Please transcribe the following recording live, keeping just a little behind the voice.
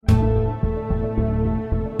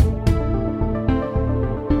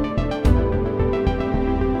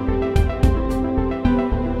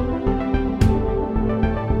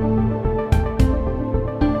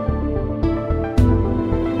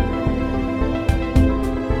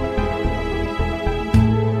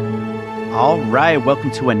All right, welcome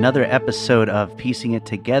to another episode of Piecing It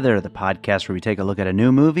Together, the podcast where we take a look at a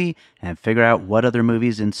new movie and figure out what other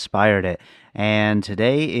movies inspired it. And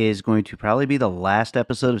today is going to probably be the last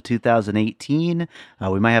episode of 2018.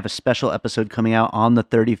 We might have a special episode coming out on the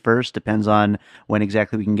 31st, depends on when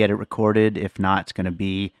exactly we can get it recorded. If not, it's going to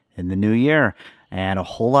be in the new year, and a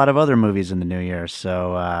whole lot of other movies in the new year.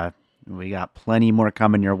 So, we got plenty more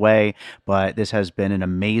coming your way, but this has been an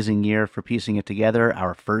amazing year for Piecing It Together,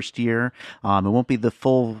 our first year. It won't be the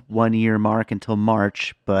full 1 year mark until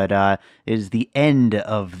March, but it is the end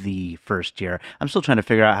of the first year. I'm still trying to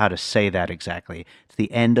figure out how to say that exactly. It's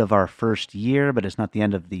the end of our first year, but it's not the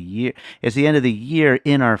end of the year. It's the end of the year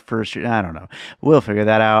in our first year. I don't know. We'll figure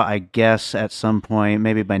that out, I guess, at some point.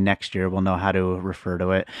 Maybe by next year we'll know how to refer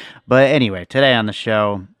to it. But anyway, today on the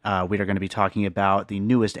show, we are going to be talking about the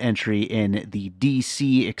newest entry in the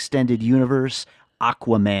DC Extended Universe,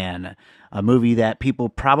 Aquaman, a movie that people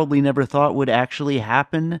probably never thought would actually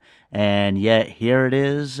happen, and yet here it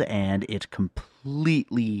is, and it's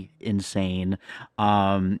completely insane.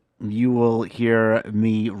 You will hear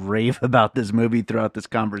me rave about this movie throughout this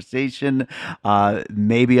conversation.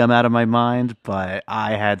 Maybe I'm out of my mind, but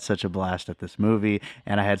I had such a blast at this movie,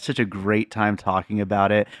 and I had such a great time talking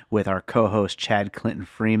about it with our co-host, Chad Clinton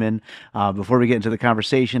Freeman. Before we get into the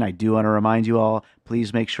conversation, I do want to remind you all,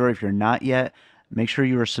 please make sure, if you're not yet, make sure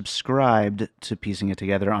you are subscribed to Piecing It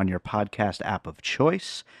Together on your podcast app of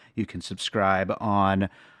choice. You can subscribe on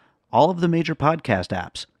all of the major podcast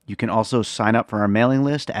apps. You can also sign up for our mailing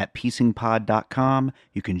list at piecingpod.com.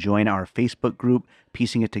 You can join our Facebook group,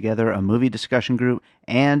 Piecing It Together, a movie discussion group,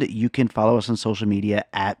 and you can follow us on social media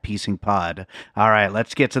at piecingpod. All right,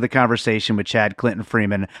 let's get to the conversation with Chad Clinton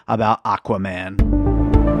Freeman about Aquaman.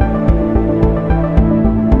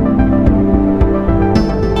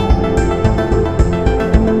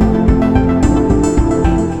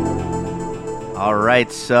 All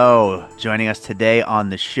right, so joining us today on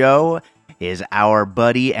the show is our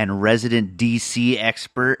buddy and resident DC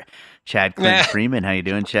expert, Chad Clinton Freeman. How you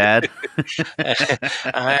doing, Chad?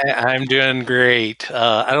 I'm doing great.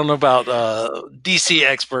 I don't know about DC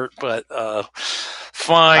expert, but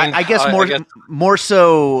fine. I guess more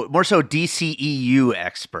so DCEU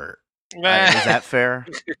expert. Is that fair?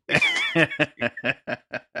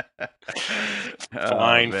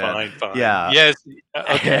 Fine. Yeah. Yes.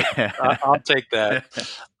 Okay. I'll take that.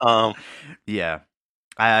 Yeah.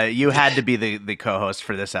 You had to be the co-host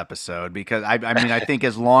for this episode because I mean I think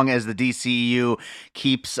as long as the DCU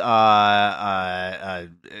keeps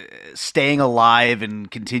staying alive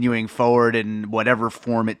and continuing forward in whatever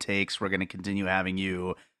form it takes, we're going to continue having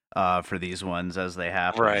you for these ones as they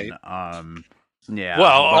happen. Right. Yeah.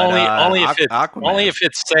 Well, but, only if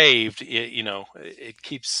it's saved. It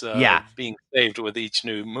keeps being saved with each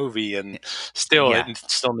new movie, and still it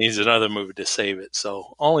still needs another movie to save it.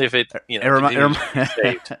 So only if it continues to be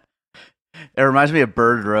saved. It reminds me of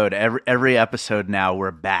Bird Road. Every episode now we're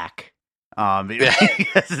back.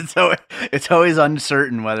 Because it's always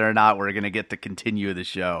uncertain whether or not we're going to get to continue the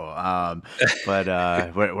show.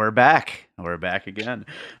 But we're back. We're back again,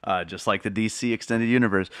 just like the DC Extended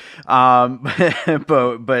Universe. But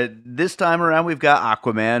this time around, we've got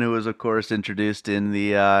Aquaman, who was, of course, introduced in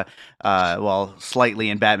the slightly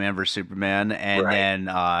in Batman vs Superman, and then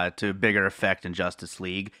to bigger effect in Justice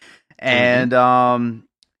League, and.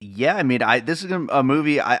 Yeah, I mean, this is a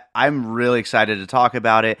movie. I'm really excited to talk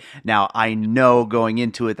about it. Now, I know going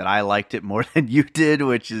into it that I liked it more than you did,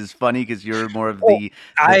 which is funny because you're more of the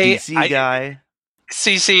DC guy.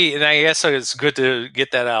 See, and I guess it's good to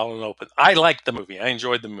get that out and open. I liked the movie. I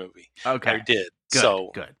enjoyed the movie. Okay, I did.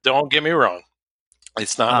 Good. Don't get me wrong.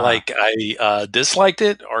 It's not like I disliked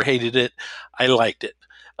it or hated it. I liked it.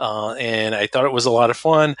 And I thought it was a lot of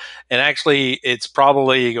fun. And actually, it's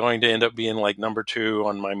probably going to end up being like number 2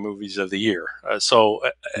 on my movies of the year.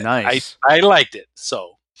 Nice. I liked it.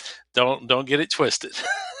 So don't get it twisted.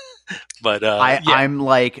 But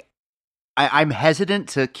I'm hesitant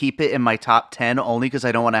to keep it in my top 10 only because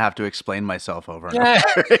I don't want to have to explain myself over and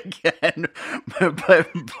over again.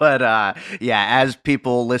 But as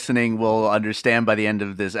people listening will understand by the end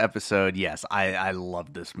of this episode, yes, I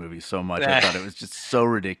loved this movie so much. I thought it was just so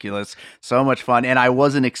ridiculous, so much fun, and I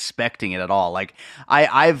wasn't expecting it at all. Like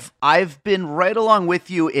I've been right along with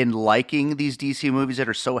you in liking these DC movies that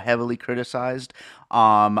are so heavily criticized.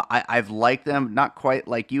 I've liked them, not quite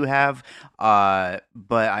like you have, but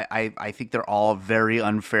I think they're all very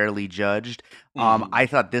unfairly judged. I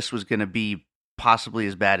thought this was going to be possibly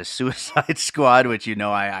as bad as Suicide Squad, which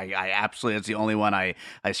I absolutely, it's the only one I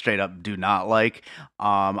straight up do not like.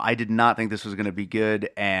 I did not think this was going to be good,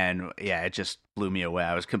 and yeah, it just blew me away.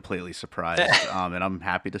 I was completely surprised, and I'm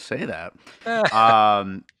happy to say that.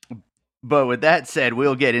 Um, but with that said,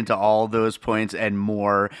 we'll get into all those points and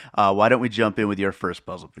more. Why don't we jump in with your first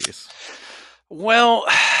puzzle piece? Well,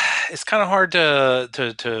 it's kind of hard to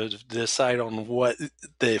decide on what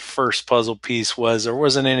the first puzzle piece was. There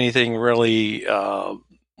wasn't anything really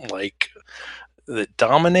like that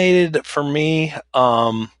dominated for me.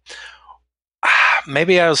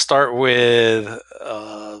 Maybe I'll start with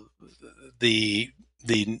the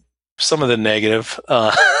the some of the negative.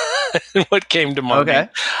 What came to mind. Okay,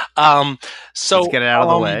 Um, let's so get it out of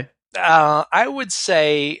the um, way. I would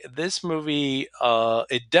say this movie,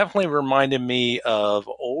 it definitely reminded me of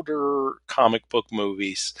older comic book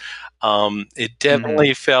movies. It Hmm.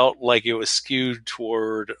 definitely felt like it was skewed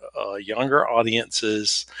toward younger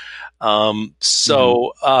audiences. Hmm.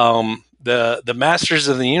 The Masters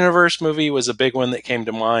of the Universe movie was a big one that came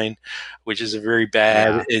to mind, which is a very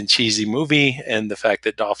bad Yeah, and cheesy movie, and the fact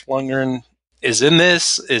that Dolph Lundgren is in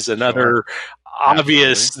this is sure, another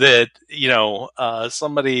obvious absolutely. that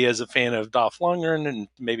somebody is a fan of Dolph Lundgren and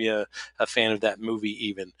maybe a fan of that movie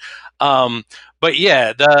even. Um, but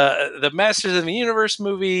yeah, the Masters of the Universe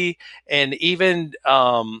movie, and even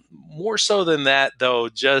more so than that, though,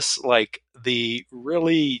 just like the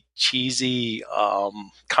really cheesy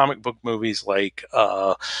comic book movies like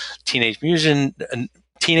Teenage Mutant.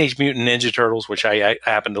 Teenage Mutant Ninja Turtles, which I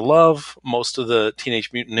happen to love most of the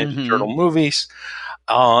Teenage Mutant Ninja Hmm. Turtle movies,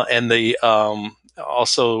 and the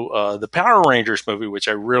also the Power Rangers movie, which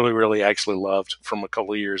I really, really actually loved from a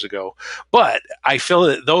couple of years ago. But I feel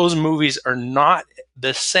that those movies are not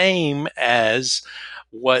the same as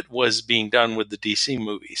what was being done with the DC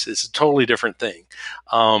movies. It's a totally different thing.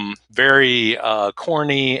 Very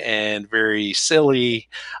corny and very silly,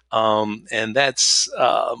 and that's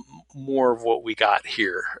more of what we got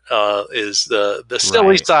here. Is the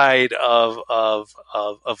silly Right. side of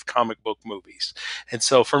comic book movies. And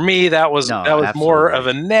so for me, No, that was more of absolutely.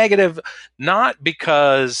 a negative, not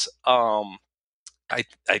because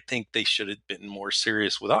I think they should have been more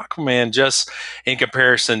serious with Aquaman, just in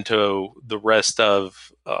comparison to the rest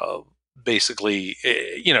of basically,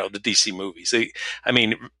 the DC movies. I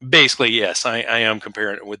mean, basically, yes, I am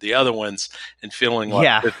comparing it with the other ones and feeling like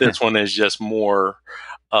Yeah. that this one is just more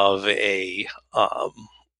of a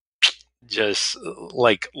just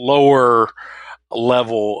like lower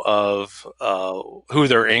level of who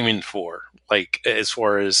they're aiming for, like as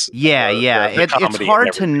far as Yeah, yeah. the It's comedy and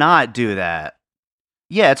hard to everything. not do that.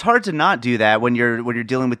 Yeah, it's hard to not do that when you're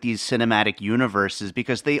dealing with these cinematic universes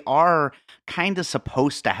because they are kind of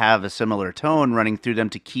supposed to have a similar tone running through them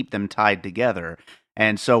to keep them tied together.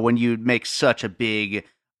 And so when you make such a big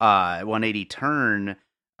 180 turn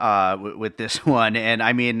with this one, and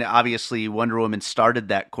I mean, obviously Wonder Woman started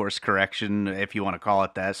that course correction, if you want to call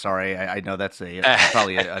it that. Sorry, I know that's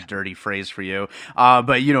probably a dirty phrase for you,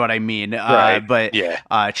 but you know what I mean. Right. But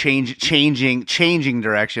Yeah. changing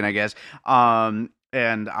direction, I guess.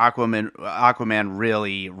 And Aquaman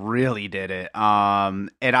really did it. And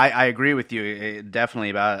I agree with you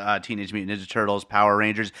definitely about Teenage Mutant Ninja Turtles, Power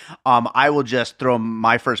Rangers. I will just throw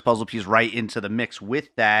my first puzzle piece right into the mix with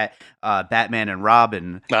that, Batman and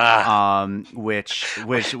Robin, Ah. which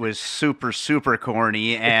was super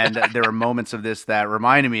corny, and there were moments of this that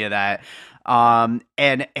reminded me of that. And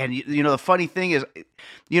the funny thing is,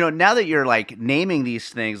 now that you're like naming these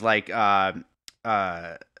things like uh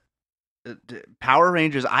Power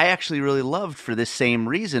Rangers, I actually really loved for this same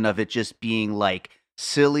reason of it just being like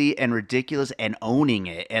silly and ridiculous and owning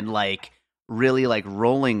it and like really like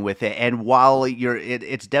rolling with it. And while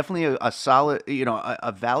it's definitely a solid,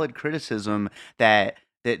 a valid criticism that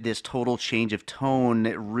this total change of tone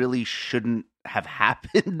really shouldn't have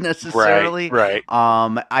happened Right. necessarily. Right.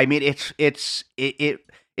 I mean,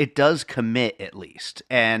 it does commit at least,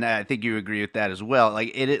 and I think you agree with that as well.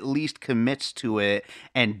 Like it at least commits to it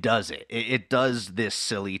and does it. It does this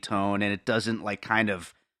silly tone, and it doesn't like kind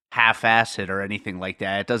of half-ass it or anything like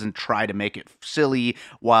that. It doesn't try to make it silly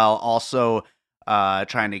while also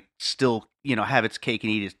trying to still have its cake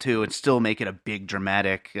and eat it too, and still make it a big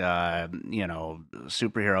dramatic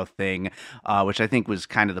superhero thing, which I think was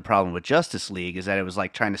kind of the problem with Justice League, is that it was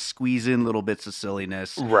like trying to squeeze in little bits of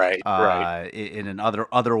silliness Right. Right. in an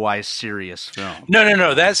otherwise serious film. No, no,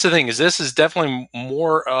 no. That's the thing, is this is definitely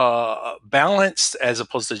more balanced as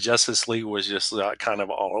opposed to Justice League was just kind of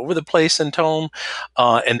all over the place in tone.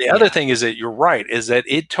 And the other Yeah. thing is that you're right, is that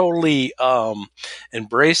it totally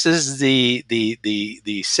embraces the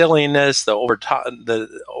silliness,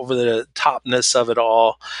 the over the topness of it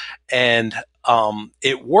all, and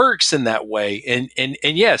it works in that way. And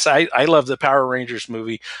yes, I love the Power Rangers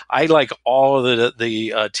movie. I like all of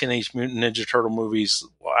the Teenage Mutant Ninja Turtle movies.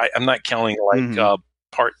 I'm not counting like Hmm.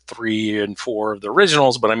 part 3 and 4 of the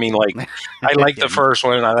originals, but I mean, like, I like the Yeah. first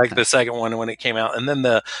one, and I like the second one when it came out, and then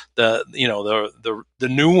the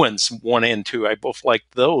new ones 1 and 2. I both like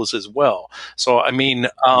those as well. So I mean,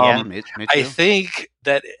 Yeah, me I too. think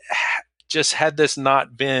that just had this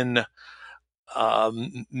not been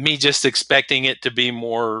me just expecting it to be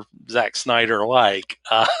more Zack Snyder like,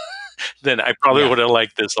 then I probably Yeah. would have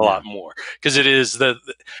liked this a Yeah. lot more, because it is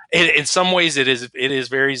in some ways it is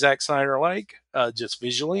very Zack Snyder like, just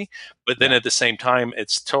visually, but then Yeah. at the same time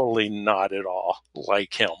it's totally not at all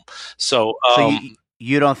like him. So So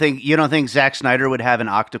you don't think Zack Snyder would have an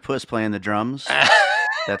octopus playing the drums?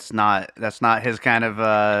 That's not his kind of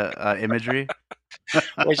imagery.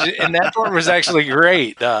 and that part was actually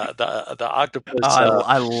great. The octopus.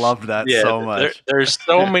 I love that Yeah, so much. there's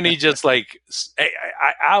so many, just like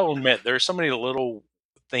I'll admit there's so many little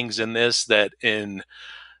things in this that in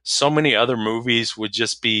so many other movies would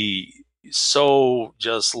just be so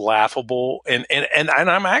just laughable, and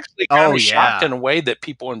I'm actually kind Oh of shocked in yeah, a way that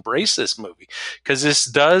people embrace this movie, because this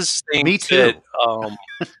does things me that too. um,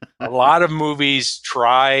 a lot of movies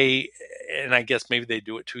try, and I guess maybe they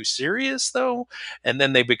do it too serious though, and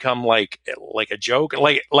then they become like a joke.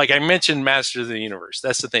 Like I mentioned, Masters of the Universe.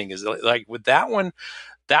 That's the thing, is like with that one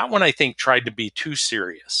I think tried to be too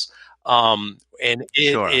serious. And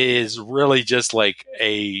it Sure. is really just like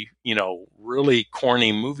a really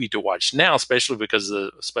corny movie to watch now, especially because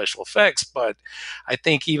of the special effects. But I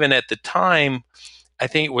think even at the time, I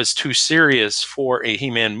think it was too serious for a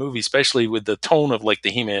He-Man movie, especially with the tone of like the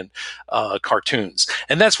He-Man cartoons.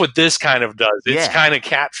 And that's what this kind of does. It's Yeah. kind of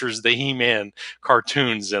captures the He-Man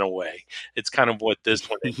cartoons in a way. It's kind of what this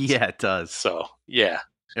one is. Yeah, it does. So yeah,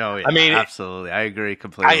 Oh I yeah, mean, absolutely. I agree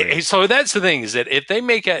completely. I so that's the thing, is that if they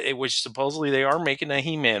make which supposedly they are making a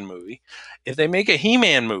He-Man movie, if they make a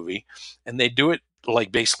He-Man movie and they do it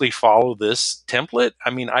like basically follow this template, I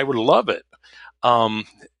mean, I would love it.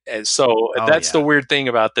 And so Oh that's the yeah. weird thing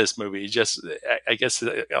about this movie. Just I guess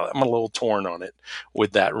I'm a little torn on it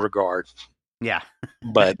with that regard, Yeah.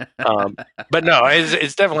 but um, but no,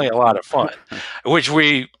 it's definitely a lot of fun, which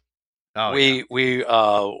Oh yeah. we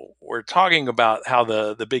were talking about how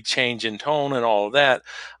the big change in tone and all of that.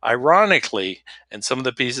 Ironically, and some of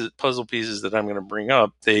the puzzle pieces that I'm going to bring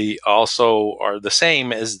up, they also are the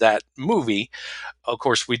same as that movie. Of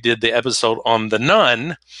course, we did the episode on The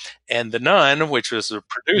Nun, and The Nun, which was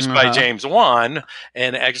produced by Uh-huh. James Wan,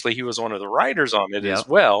 and actually he was one of the writers on it as Yep.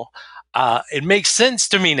 well. It makes sense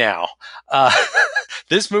to me now. Uh,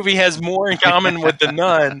 this movie has more in common with The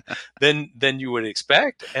Nun than you would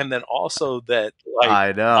expect, and then also that, like,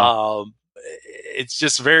 I know. um, it's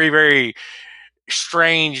just very very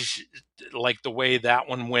strange, like the way that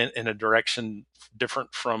one went in a direction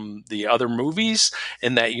different from the other movies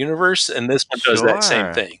in that universe, and this one does that same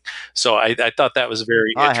Sure. thing. So I thought that was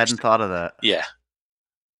very Oh, I hadn't interesting. thought of that. Yeah.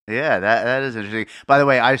 Yeah, that is interesting. By the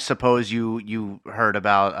way, I suppose you heard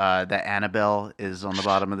about that Annabelle is on the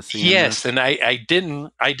bottom of the sea in Yes, this. and I Yeah.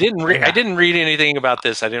 didn't read anything about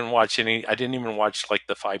this. I didn't even watch like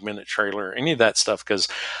the 5 minute trailer, any of that stuff, because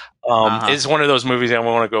Uh-huh. it's one of those movies I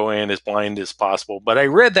want to go in as blind as possible. But I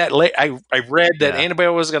read that I read that Yeah.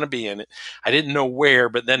 Annabelle was going to be in it. I didn't know where,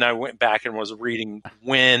 but then I went back and was reading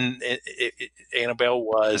when Annabelle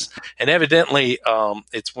was, and evidently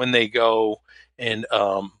it's when they go and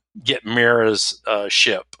get Mira's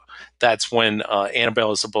ship. That's when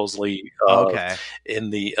Annabelle is supposedly Okay. in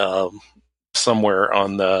the somewhere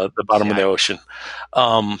on the See, bottom of the ocean.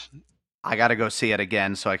 Um, I got to go see it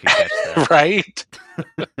again so I can catch that. right?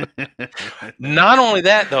 Not only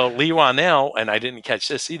that, though, Lee Wanell, and I didn't catch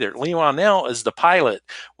this either. Lee Wanell is the pilot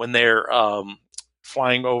when they're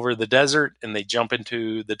flying over the desert and they jump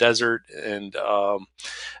into the desert, and the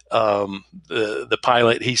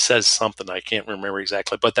pilot, he says something I can't remember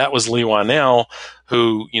exactly, but that was Lee Wanell,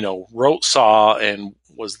 who wrote Saw and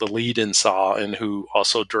was the lead in Saw, and who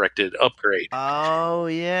also directed Upgrade. Oh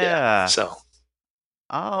Yeah. yeah. So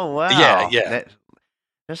Oh yeah, wow. yeah,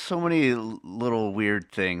 There's so many little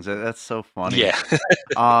weird things. That's so funny. yeah.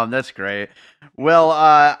 That's great. Well,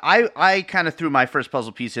 I kind of threw my first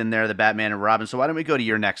puzzle piece in there, the Batman and Robin. So why don't we go to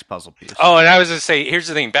your next puzzle piece? Oh, and I was going to say, here's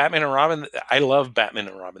the thing: Batman and Robin. I love Batman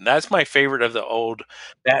and Robin. That's my favorite of the old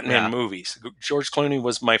Batman Yeah. movies. George Clooney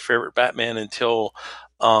was my favorite Batman until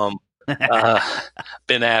um, uh,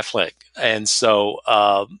 Ben Affleck, and so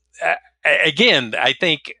again, I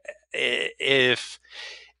think if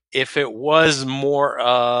if it was more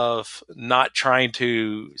of not trying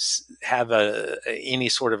to have any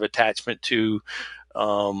sort of attachment to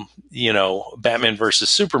Batman versus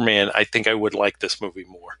Superman, I think I would like this movie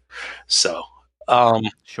more. So, um,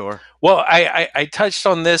 Sure. well, I touched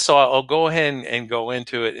on this, so I'll go ahead and go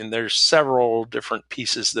into it. And there's several different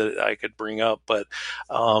pieces that I could bring up, but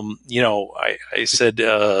I said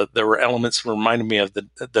there were elements that reminded me of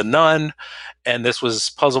the Nun, and this was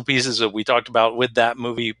puzzle pieces that we talked about with that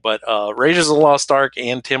movie. But Raiders of the Lost Ark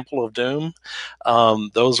and Temple of Doom,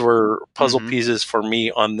 those were puzzle Mm-hmm. pieces for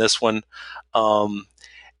me on this one,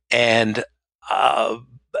 and. Uh,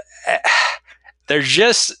 there's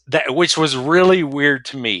just that, which was really weird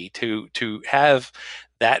to me to have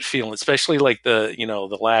that feeling, especially like the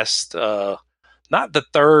last, not the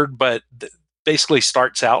third, but basically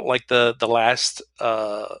starts out like the last,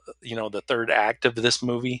 the third act of this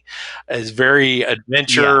movie is very Yeah.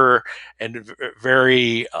 adventure and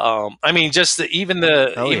very, I mean, just Oh even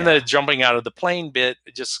the yeah. jumping out of the plane bit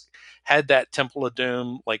just had that Temple of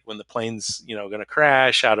Doom, like when the plane's going to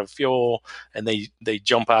crash out of fuel, and they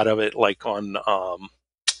jump out of it like on, um,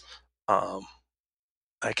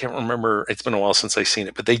 I can't remember. It's been a while since I've seen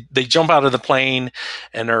it, but they jump out of the plane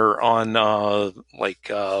and are on, like,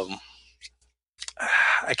 I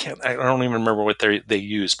don't even remember what they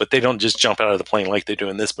use, but they don't just jump out of the plane like they do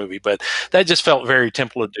in this movie. But that just felt very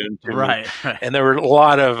Temple of Doom to me. Right. Right. And there were a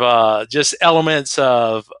lot of just elements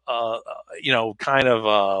of kind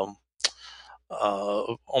of,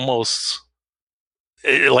 almost,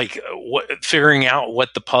 like, figuring out what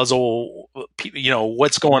the puzzle,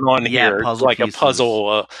 what's going on Yeah. here. It's Puzzle like a pieces.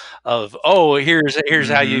 puzzle, of, oh, here's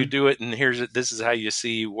how you Mm-hmm. do it, and this is how you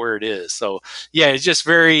see where it is. So yeah, it's just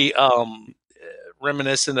very,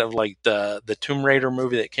 reminiscent of like the Tomb Raider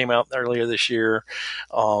movie that came out earlier this year,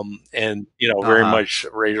 and Uh very huh. much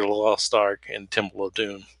Raider of the Lost Ark and Temple of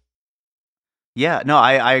Doom. Yeah, no,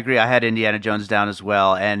 I agree. I had Indiana Jones down as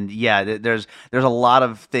well, and yeah, there's a lot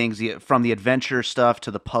of things from the adventure stuff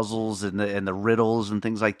to the puzzles and the riddles and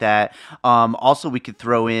things like that. Also, we could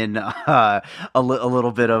throw in a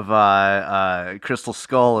little bit of Crystal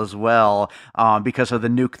Skull as well, because of the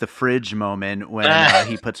nuke the fridge moment when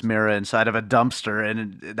he puts Mira inside of a dumpster,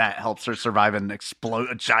 and that helps her survive a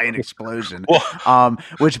giant explosion. Well,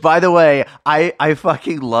 Which, by the way, I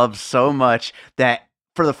fucking love so much that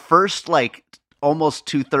for the first like almost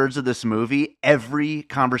 2/3 of this movie, every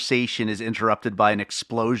conversation is interrupted by an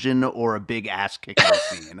explosion or a big ass kicking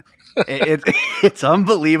scene. It's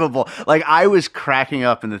unbelievable. Like I was cracking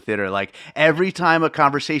up in the theater. Like every time a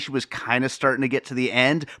conversation was kind of starting to get to the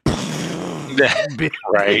end, right, big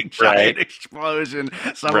right, giant explosion.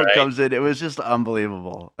 Someone right, comes in. It was just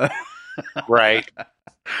unbelievable. right.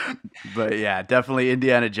 But yeah, definitely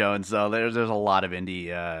Indiana Jones. Though there's a lot of indie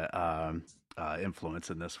influence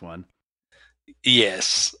in this one.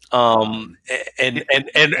 Yes. Um, And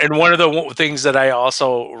one of the things that I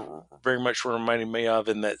also very much reminded me of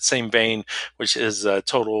in that same vein, which is a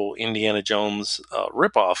total Indiana Jones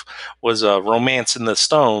ripoff, was Romance in the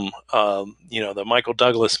Stone. The Michael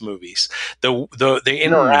Douglas movies. The yeah.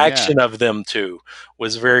 interaction of them two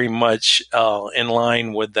was very much in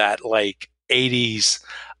line with that, like, '80s.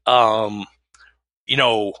 Um, you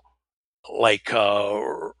know, like,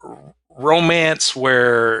 romance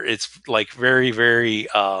where it's like very, very,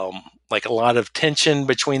 like a lot of tension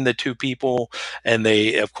between the two people, and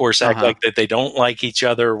they of course Uh act huh. like that they don't like each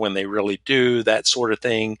other when they really do, that sort of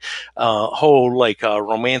thing. Whole, like,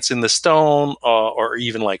 Romance in the Stone, or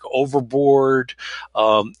even like Overboard,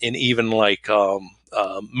 and even like,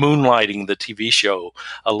 Moonlighting, the TV show,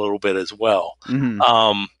 a little bit as well. Hmm.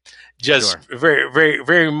 um, just Sure. very, very,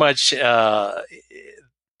 very much,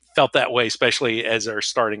 felt that way, especially as they're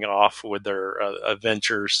starting off with their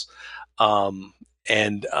adventures. Um,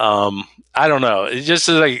 and I don't know. It's just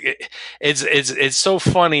like it's so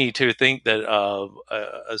funny to think that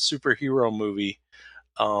a superhero movie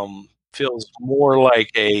feels more like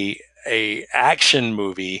a action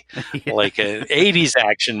movie, Yeah. like an '80s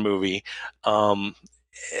action movie, um,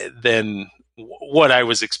 than what I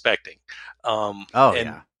was expecting. Oh And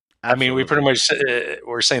yeah. I mean, we pretty Absolutely. much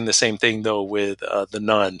were saying the same thing though with the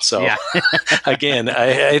Nun. So Yeah. again,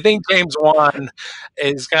 I think James Wan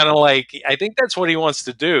is kind of like, I think that's what he wants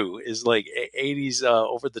to do, is like '80s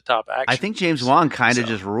over the top I action think James movies. Wan kind of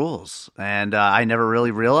So just rules, and I never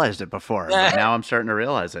really realized it before, but yeah, now I'm starting to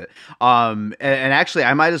realize it. And actually,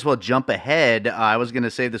 I might as well jump ahead. I was going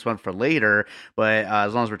to save this one for later, but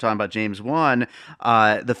as long as we're talking about James Wan,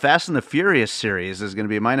 the Fast and the Furious series is going to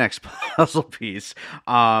be my next puzzle piece,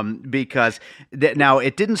 because now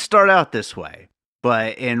it didn't start out this way.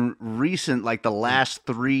 But in recent, like the Mm. last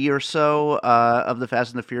three or so of the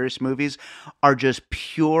Fast and the Furious movies, are just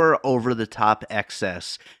pure over the top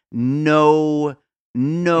excess. No,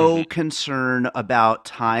 no Mhm. concern about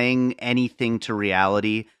tying anything to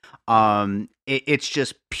reality. It's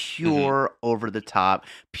just Mhm. pure over the top,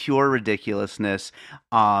 pure ridiculousness,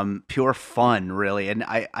 pure fun, really. And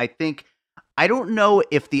I think I don't know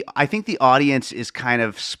if I think the audience is kind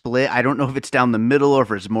of split. I don't know if it's down the middle or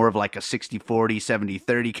if it's more of like a 60-40,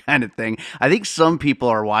 70-30 kind of thing. I think some people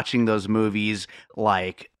are watching those movies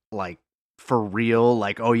like for real,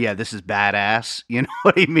 like, oh yeah, this is badass. You know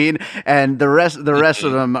what I mean? And the rest of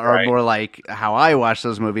Mhm. them are Right. more like how I watch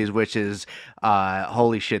those movies, which is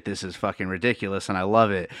holy shit, this is fucking ridiculous and I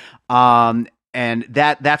love it. And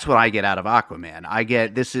that's what I get out of Aquaman. I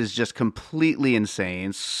get this is just completely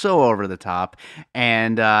insane, so over the top,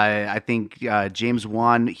 and I think James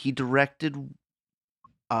Wan he directed.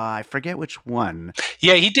 I forget which one.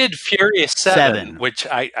 Yeah, he did Furious 7, Seven. which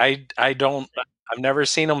I don't I've never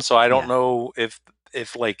seen him, so I don't Yeah. know if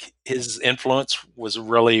like his influence was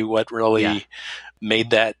really what Yeah. really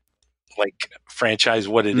made that like franchise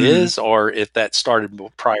what it Hmm. is, or if that started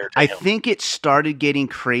prior to I him. think it started getting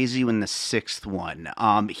crazy when the sixth one.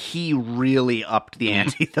 He really upped the Mhm.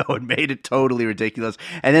 ante though and made it totally ridiculous.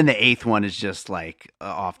 And then the eighth one is just like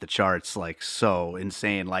off the charts, like so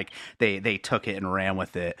insane. Like they took it and ran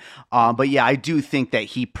with it. But yeah, I do think that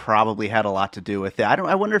he probably had a lot to do with it. I don't.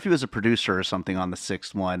 I wonder if he was a producer or something on the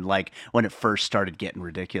sixth one, like when it first started getting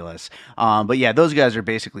ridiculous. But yeah, those guys are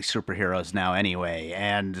basically superheroes now anyway,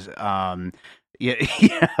 and yeah,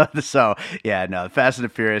 yeah. So yeah, no, Fast and the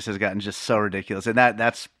Furious has gotten just so ridiculous, and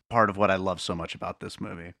that's part of what I love so much about this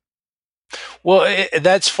movie. Well,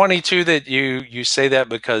 that's funny too that you say that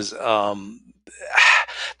because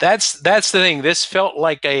that's the thing. This felt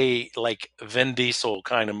like a like Vin Diesel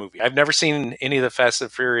kind of movie. I've never seen any of the Fast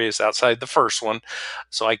and Furious outside the first one,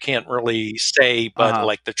 so I can't really say. Uh But huh.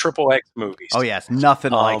 like the Triple X Oh movies, yes,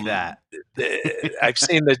 nothing like um, that. I've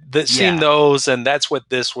seen seen Yeah. those, and that's what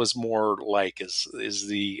this was more like. Is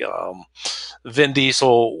the Vin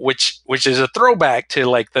Diesel, which is a throwback to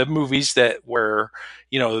like the movies that were,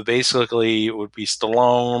 basically it would be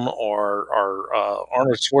Stallone or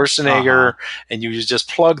Arnold Uh Schwarzenegger, huh. and you just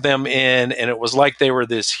plug them in, and it was like they were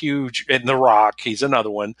this huge. And The Rock, he's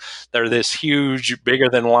another one. They're this huge, bigger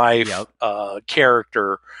than life Yep.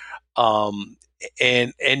 character. Um,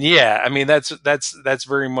 and yeah, I mean that's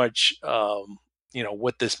very much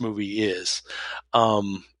what this movie is.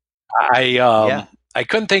 Um, I Yeah. um I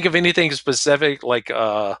couldn't think of anything specific like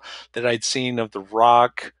that I'd seen of The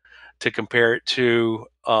Rock to compare it to.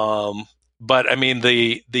 But I mean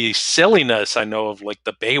the silliness I know of like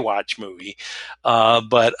the Baywatch movie,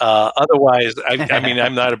 but otherwise I mean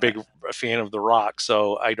I'm not a big fan of The Rock,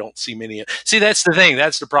 so I don't see many. See, that's the thing.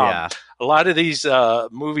 That's the problem. Yeah. A lot of these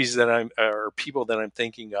movies that I'm or people that I'm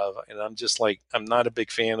thinking of, and I'm just like I'm not a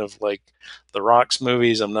big fan of like The Rock's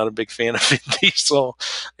movies. I'm not a big fan of Vin Diesel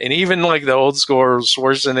and even like the old school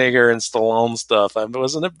Schwarzenegger and Stallone stuff, I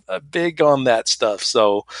wasn't a big on that stuff.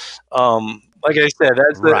 So, like I said,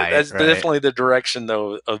 Right. that's Right. definitely the direction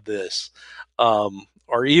though of this,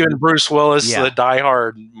 or even Bruce Willis, the Yeah. Die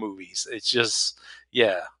Hard movies. It's just,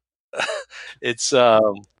 yeah, it's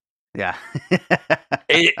Yeah.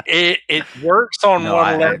 it works on No, one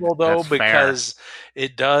I level though that's fair. because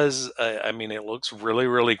it does. I mean, it looks really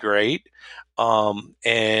really great, and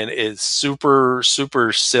it's super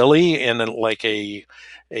super silly in like a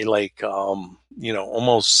like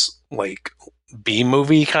almost like B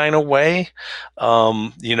movie kind of way,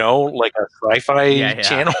 like a Yeah. sci-fi Yeah.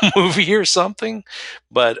 channel movie or something.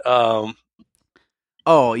 But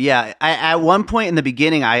Oh yeah, at one point in the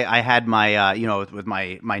beginning, I had my with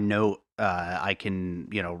my note, I can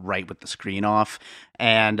write with the screen off,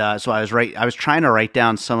 and so I was trying to write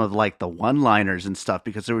down some of like the one liners and stuff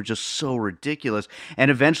because they were just so ridiculous, and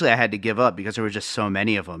eventually I had to give up because there were just so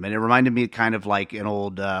many of them, and it reminded me kind of like an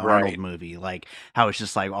old Arnold right, movie, like how it's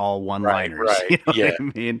just like all one right, liners. right, You know what yeah, I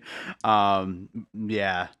mean? Um,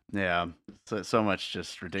 yeah, yeah. So much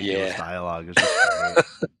just ridiculous yeah. dialogue. It's just great.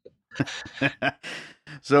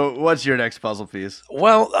 So, what's your next puzzle piece?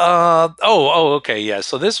 Well, okay, yeah.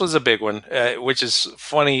 So this was a big one, which is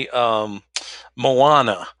funny.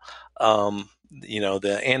 Moana,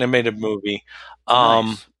 the animated movie.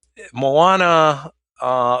 Um, Nice. Moana,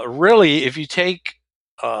 really, if you take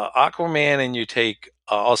Aquaman and you take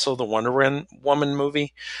also the Woman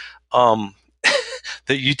movie, um,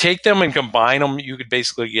 that you take them and combine them, you could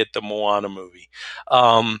basically get the Moana movie.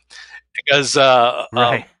 Um, because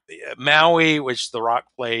Right. Maui, which The Rock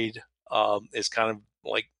played, is kind of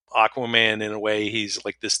like Aquaman in a way. He's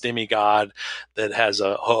like this demigod that has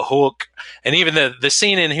a hook, and even the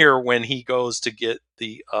scene in here when he goes to get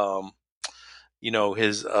the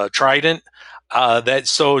his trident. That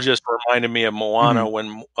so just reminded me of Moana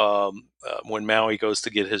Mhm. when Maui goes to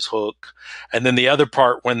get his hook, and then the other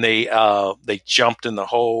part when they jumped in the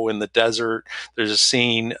hole in the desert. There's a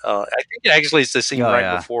scene. I think actually it's the scene Oh right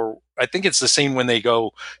yeah. before. I think it's the scene when they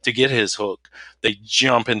go to get his hook. They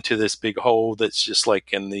jump into this big hole that's just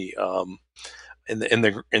like in the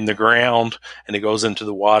ground, and it goes into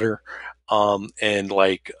the water, and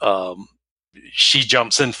like she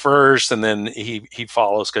jumps in first, and then he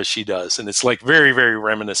follows because she does, and it's like very very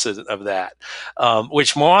reminiscent of that.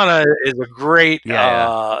 Which Moana is a great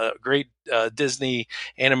Yeah, yeah. Disney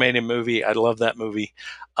animated movie. I love that movie.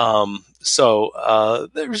 So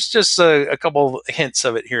there's just a couple hints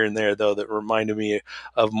of it here and there though that reminded me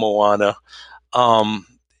of Moana. Um,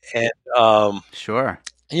 and Sure.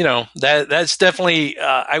 that's definitely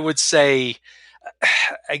I would say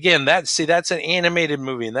again that's an animated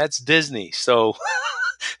movie and that's Disney. So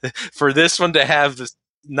for this one to have this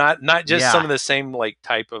not just some Yeah. of the same like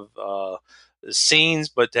type of scenes,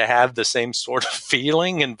 but to have the same sort of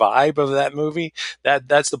feeling and vibe of that movie,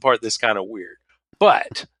 that's the part that's kind of weird.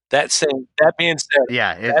 But that being said,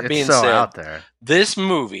 Yeah, that it's being so said, out there. this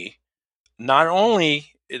movie not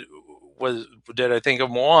only it was did I think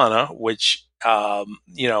of Moana, which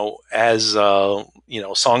as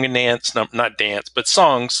song and dance, not dance, but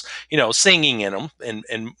songs, singing in them,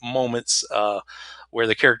 and moments where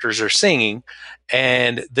the characters are singing,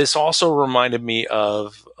 and this also reminded me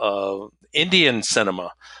of Indian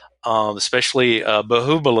cinema, especially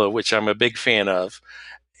Bahubala, which I'm a big fan of,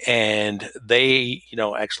 and they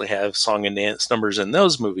actually have song and dance numbers in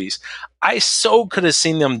those movies. I so could have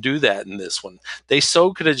seen them do that in this one. They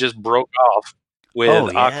so could have just broke off with Oh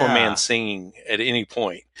Aquaman yeah. singing at any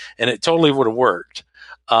point, and it totally would have worked.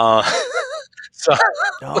 uh, so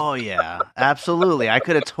Oh yeah. Absolutely. I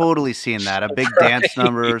could have totally seen that. A big dance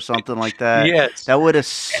number right, or something like that. yes, That would have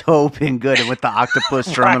so been good. And with the octopus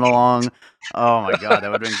strumming right. along. Oh my god,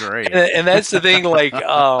 that would have been great. And that's the thing,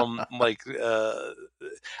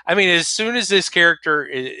 I mean, as soon as this character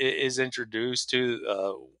is introduced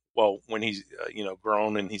to well, when he's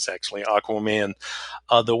grown and he's actually Aquaman,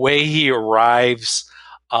 the way he arrives,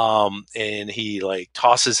 and he like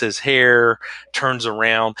tosses his hair, turns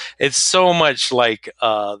around, it's so much like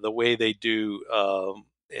the way they do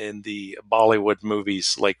in the Bollywood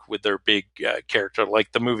movies, like with their big character,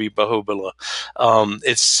 like the movie Bahubala.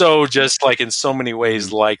 It's so just like in so many ways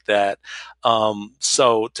Mhm. like that.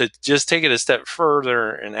 So to just take it a step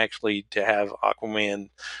further and actually to have Aquaman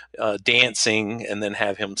dancing and then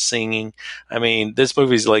have him singing, I mean, this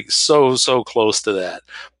movie's like so close to that.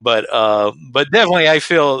 But definitely, I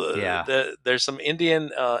feel Yeah. that there's some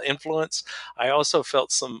Indian influence. I also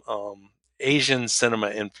felt some Asian cinema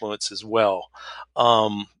influence as well.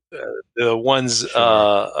 Uh, the ones, Sure.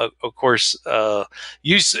 of course, I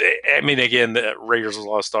mean, again, the Raiders of the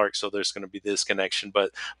Lost Ark, so there's going to be this connection.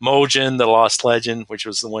 But Mojin, the Lost Legend, which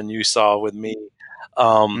was the one you saw with me,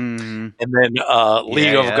 um, Mhm. and then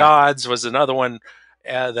League Yeah, of yeah. Gods was another one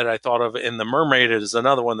that I thought of, and The Mermaid is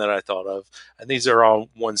another one that I thought of. And these are all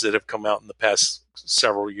ones that have come out in the past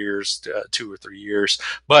several years, 2 or 3 years.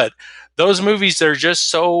 But those movies, they're just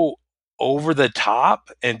so over the top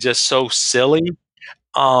and just so silly.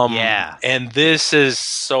 Yeah. And this is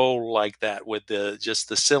so like that with the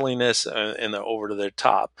silliness and the over to the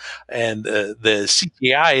top, and the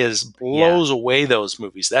CGI is Yeah. blows away those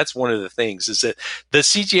movies. That's one of the things is that the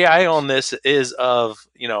CGI on this is of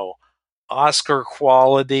Oscar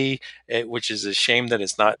quality, which is a shame that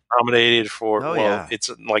it's not nominated for. Oh Well, yeah. it's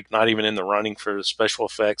like not even in the running for special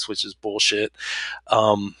effects, which is bullshit.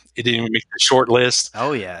 It didn't even make the short list.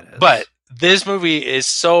 Oh yeah, it But is. this movie is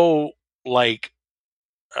so like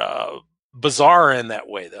uh, bizarre in that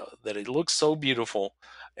way, though, that it looks so beautiful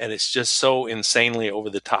and it's just so insanely over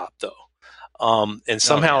the top, though. And Oh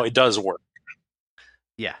somehow yeah. it does work.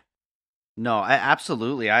 Yeah. No,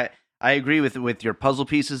 absolutely. I agree with your puzzle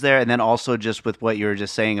pieces there, and then also just with what you were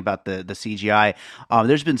just saying about the CGI.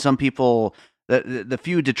 There's been some people, the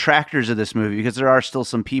few detractors of this movie, because there are still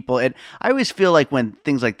some people, and I always feel like when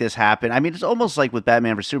things like this happen, I mean, it's almost like with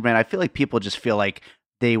Batman vs Superman. I feel like people just feel like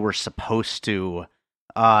they were supposed to,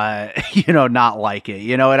 not like it,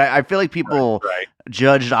 and I feel like people Right.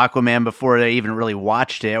 judged Aquaman before they even really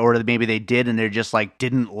watched it, or maybe they did and they're just like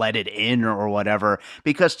didn't let it in or whatever.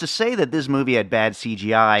 Because to say that this movie had bad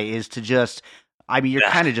CGI is to just I mean, you're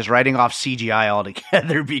Yeah. kind of just writing off CGI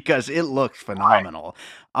altogether because it looks Right. phenomenal.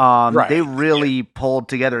 They Right. Yeah. really pulled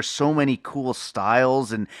together so many cool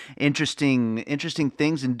styles and interesting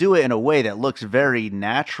things, and do it in a way that looks very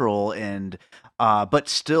natural and, but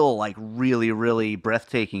still like really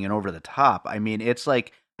breathtaking and over the top. I mean, it's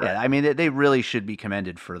like, yeah, Right. I mean, they really should be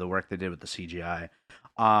commended for the work they did with the CGI.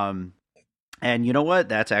 Um, and you know what?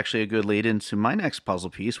 That's actually a good lead into my next puzzle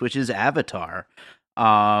piece, which is Avatar,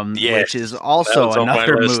 which is Yes. That also was on my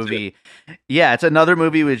another list too. movie. Yeah, it's another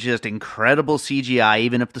movie with just incredible CGI,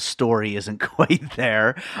 even if the story isn't quite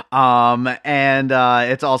there. And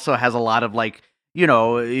it also has a lot of like,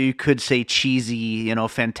 you could say cheesy,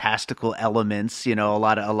 fantastical elements. A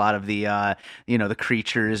lot of the the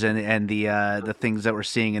creatures and the things that we're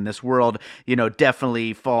seeing in this world,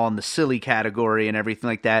 definitely fall in the silly category and everything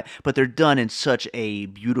like that. But they're done in such a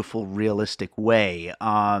beautiful, realistic way.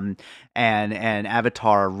 And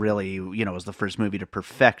Avatar really, was the first movie to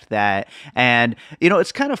perfect that. And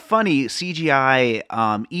it's kind of funny, CGI,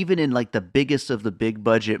 even in like the biggest of the big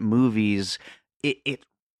budget movies, it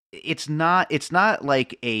it's not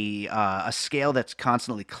like a scale that's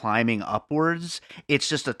constantly climbing upwards. It's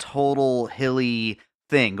just a total hilly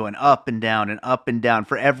thing going up and down and up and down.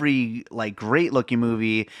 For every like great looking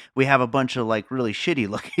movie, we have a bunch of like really shitty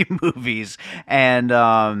looking movies. And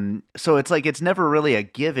so it's like it's never really a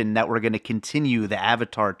given that we're going to continue the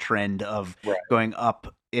Avatar trend of Right. going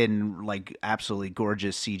up in like absolutely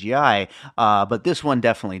gorgeous CGI. But this one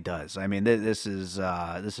definitely does. I mean, this is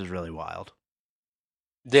really wild.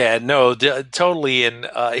 Yeah, no, totally. And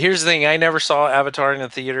here's the thing: I never saw Avatar in the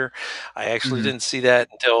theater. I actually Hmm. didn't see that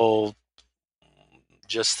until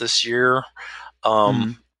just this year.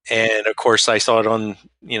 Um, Hmm. and of course, I saw it on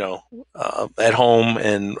at home,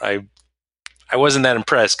 and I wasn't that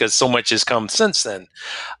impressed because so much has come since then.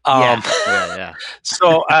 Um, Yeah, yeah, yeah.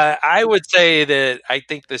 so I would say that I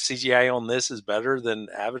think the CGI on this is better than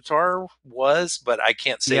Avatar was, but I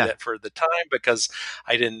can't say Yeah, that for the time because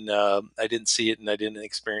I didn't see it and I didn't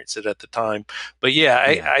experience it at the time. But yeah,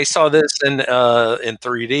 yeah. I saw this in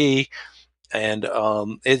 3D, and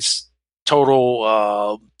it's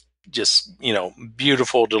total just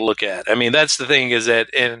beautiful to look at. I mean, that's the thing is that,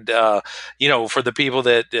 and for the people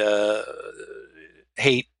that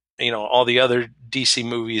hate all the other DC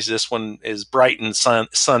movies, this one is bright and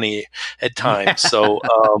sunny at Yeah. times. So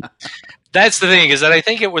that's the thing is that I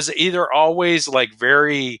think it was either always like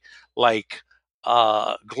very like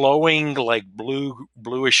glowing like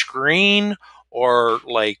bluish green, or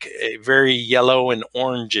like a very yellow and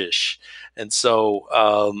orangish. And so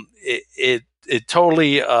it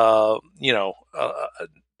totally a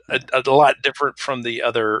lot different from the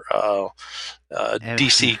other And,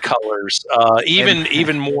 DC colors, and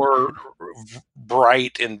even more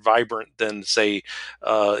bright and vibrant than, say,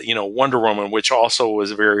 Wonder Woman, which also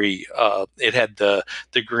was very. It had the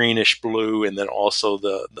greenish blue, and then also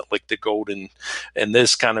the like the golden, and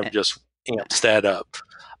this kind of just amps that up.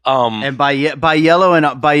 Um, and by yellow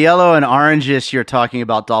and oranges, you're talking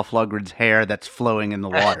about Dolph Lundgren's hair that's flowing in the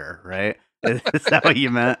water, right? Is that what you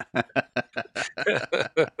meant?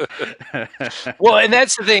 well, and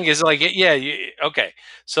that's the thing is like, yeah, okay.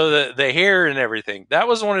 So the hair and everything, that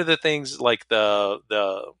was one of the things, like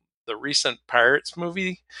the recent Pirates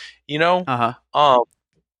movie, you know, Uh-huh. um,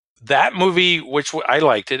 that movie, which I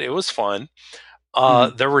liked it. It was fun.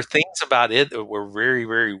 Mhm. There were things about it that were very,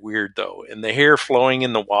 very weird, though. And the hair flowing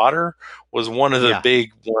in the water was one of the Yeah.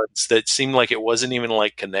 big ones that seemed like it wasn't even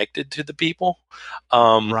like connected to the people.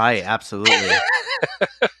 Um, Right, absolutely.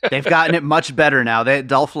 They've gotten it much better now.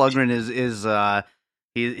 Dolph Lundgren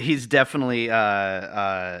he's definitely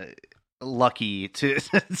lucky to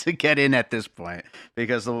to get in at this point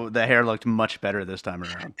because the hair looked much better this time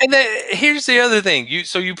around. And then here's the other thing: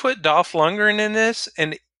 you put Dolph Lundgren in this,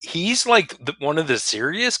 and he's like one of the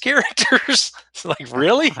serious characters. It's like,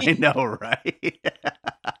 really? I know, right?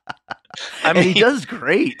 I And he mean, does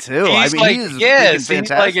great too. I he's mean, he like, is freaking yes,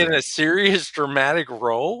 he's like in fantastic. a serious dramatic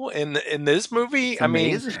role in this movie. It's I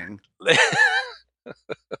mean, amazing.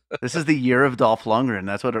 This is the year of Dolph Lundgren.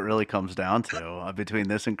 That's what it really comes down to. Between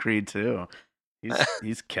this and Creed 2,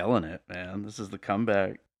 he's killing it, man. This is the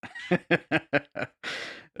comeback.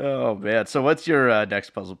 Oh man. So what's your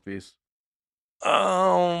next puzzle piece?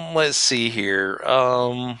 let's see here.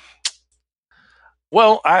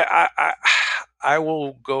 Well, I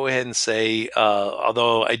will go ahead and say,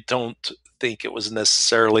 although I don't think it was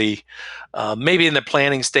necessarily maybe in the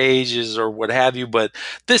planning stages or what have you, but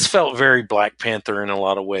this felt very Black Panther in a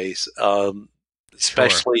lot of ways, Sure.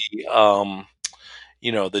 especially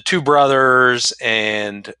the two brothers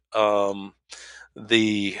and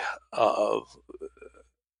the uh,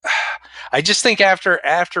 I just think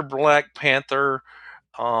after Black Panther,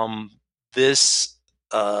 um, this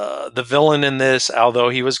the villain in this, although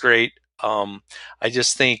he was great, I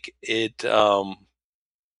just think it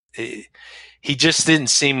he just didn't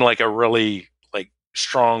seem like a really like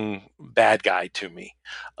strong bad guy to me.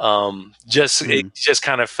 Just it Mm. just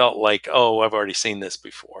kind of felt like, oh, I've already seen this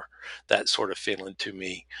before. That sort of feeling to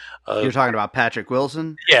me. You're Of talking about Patrick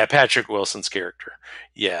Wilson? Yeah, Patrick Wilson's character.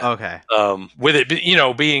 Yeah. Okay. With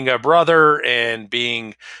it, being a brother and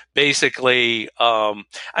being basically, I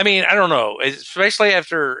mean, I don't know, especially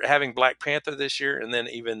after having Black Panther this year and then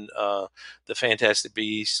even the Fantastic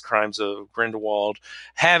Beasts, Crimes of Grindelwald,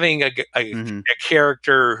 having Hmm. a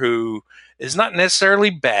character who is not necessarily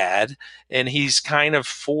bad and he's kind of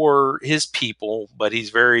for his people, but he's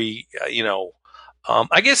very,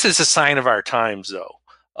 I guess it's a sign of our times, though,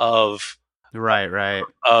 of Right, right.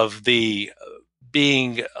 the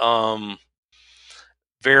being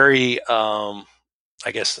very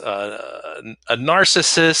I guess a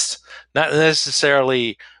narcissist, not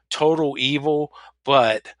necessarily total evil,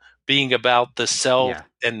 but being about the self Yeah.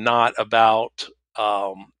 and not about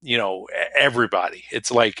everybody.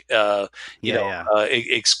 It's like Yeah, yeah.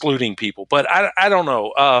 excluding people. But I don't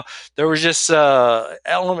know. There was just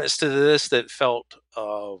elements to this that felt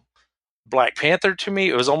Black Panther to me.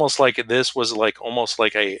 It was almost like this was like almost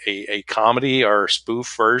like a comedy or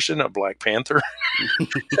spoof version of Black Panther.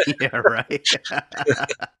 Yeah, right.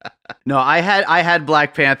 No, I had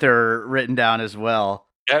Black Panther written down as well.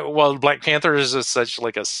 Yeah, well, Black Panther is such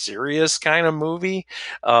like a serious kind of movie,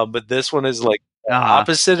 but this one is like Uh-huh.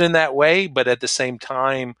 opposite in that way. But at the same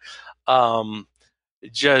time, um,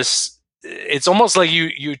 just it's almost like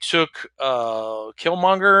you took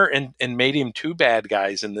Killmonger and made him two bad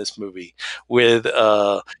guys in this movie with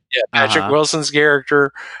Patrick Uh-huh. Wilson's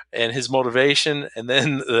character and his motivation, and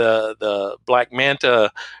then the Black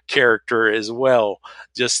Manta character as well.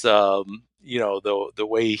 Just the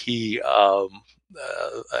way he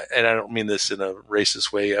and I don't mean this in a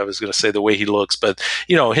racist way. I was going to say the way he looks, but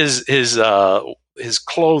his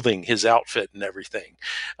clothing, his outfit, and everything.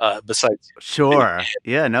 Besides Sure.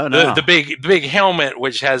 Yeah, no, the no. big helmet,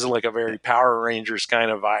 which has like a very Power Rangers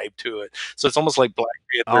kind of vibe to it. So it's almost like Black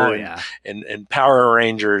Oh Panther yeah. and Power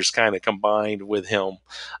Rangers kind of combined with him.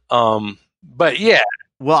 But yeah,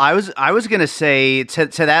 Well, I was gonna say to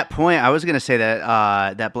that point, I was gonna say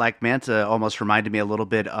that that Black Manta almost reminded me a little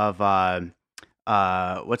bit of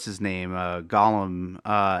what's his name? Gollum,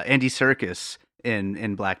 Andy Serkis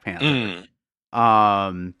in Black Panther. mm,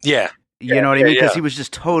 Um, yeah, you know what I mean? Because yeah. he was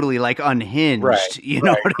just totally like Right, unhinged. You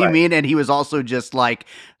know right, what I right. mean? And he was also just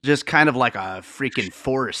kind of like a freaking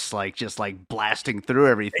force, like just like blasting through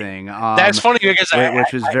everything. That's funny because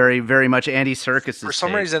Which was very, very much Andy for Serkis's some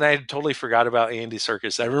take. reason I totally forgot about Andy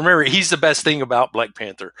Serkis. I remember he's the best thing about Black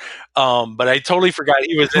Panther, but I totally forgot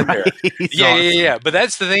he was in there. Right? He's Yeah, yeah, yeah. awesome. Yeah. But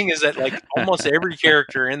that's the thing is that like almost every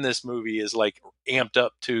character in this movie is like amped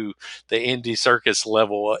up to the Andy Serkis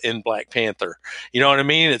level in Black Panther. You know what I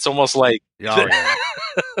mean? It's almost like Oh yeah.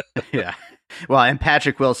 Yeah. Well, and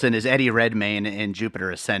Patrick Wilson is Eddie Redmayne in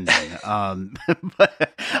Jupiter Ascending.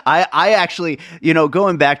 But I actually,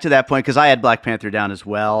 going back to that point, because I had Black Panther down as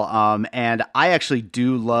well. And I actually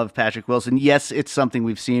do love Patrick Wilson. Yes, it's something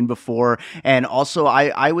we've seen before. And also,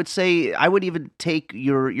 I would say, I would even take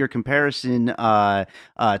your comparison to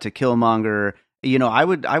Killmonger. I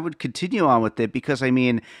would continue on with it because I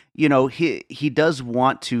mean, he does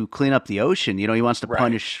want to clean up the ocean. He wants to right,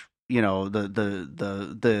 punish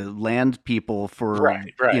the land people for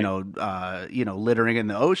right, right, littering in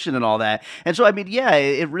the ocean and all that. And so I mean, yeah,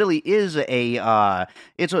 it really is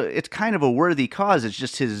it's kind of a worthy cause. It's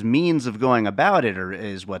just his means of going about it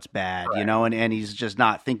is what's bad, right, and he's just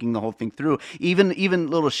not thinking the whole thing through. Even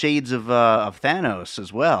little shades of Thanos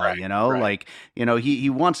as well, right, right. like he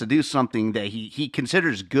wants to do something that he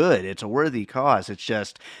considers good. It's a worthy cause. It's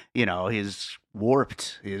just he's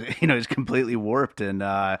warped. He's completely warped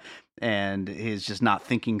and he's just not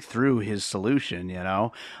thinking through his solution.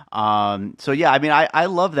 So yeah, I mean, I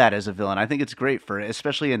love that as a villain. I think it's great for,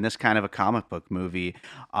 especially in this kind of a comic book movie.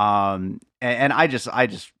 And I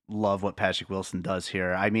just love what Patrick Wilson does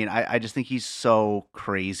here. I mean, I just think he's so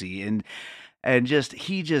crazy and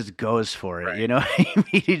he just goes for it, Right. I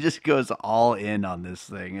mean, he just goes all in on this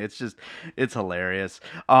thing. It's hilarious.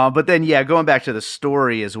 But then yeah, going back to the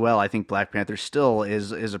story as well, I think Black Panther still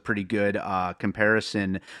is a pretty good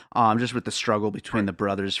comparison, just with the struggle between the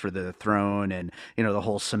brothers for the throne, and the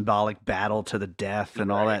whole symbolic battle to the death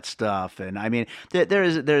and all Right. that stuff. And I mean, there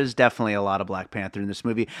is definitely a lot of Black Panther in this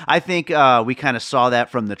movie. I think we kind of saw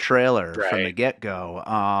that from the trailer from the Right. get go,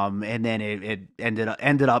 and then it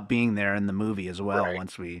ended up being there in the movie movie as well. Right.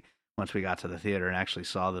 Once we got to the theater and actually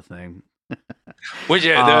saw the thing. Which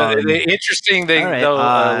the interesting All thing right. though,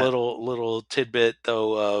 a little tidbit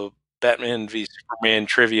though, Batman v Superman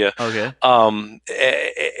trivia. Okay.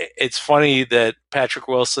 It's funny that Patrick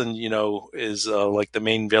Wilson, is like the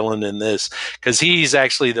main villain in this because he's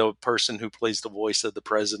actually the person who plays the voice of the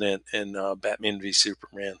president in Batman v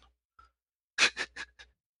Superman.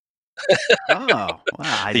 Oh, wow!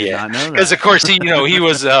 I did Yeah, not know because of that. course he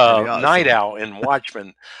was Pretty Night awesome. Owl in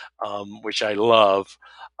Watchmen, which I love,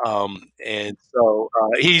 and so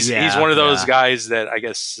he's Yeah, one of those yeah, guys that I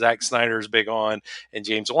guess Zack Snyder is big on, and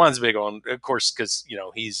James Wan's big on, of course, because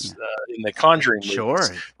he's yeah. in the Conjuring movies, Sure.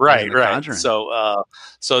 Yeah, right, The right. Conjuring.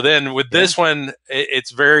 So then with Yeah. this one, it's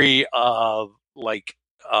very um, like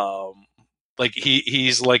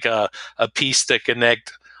he's like a piece to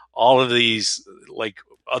connect all of these like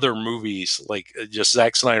other movies, like just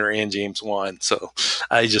Zack Snyder and James Wan. So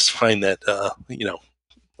I just find that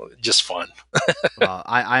just fun. Well,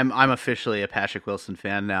 I'm officially a Patrick Wilson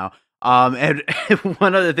fan now. And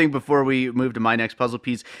one other thing before we move to my next puzzle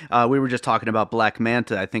piece, we were just talking about Black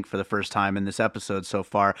Manta, I think, for the first time in this episode so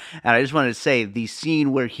far. And I just wanted to say the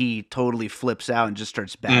scene where he totally flips out and just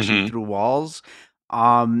starts bashing Mm-hmm. through walls.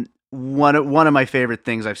 One of my favorite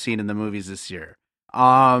things I've seen in the movies this year.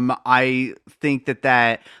 I think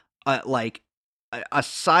that like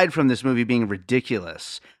aside from this movie being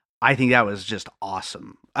ridiculous, I think that was just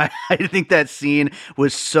awesome. I think that scene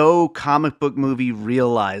was so comic book movie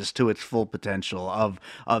realized to its full potential of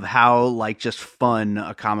how like just fun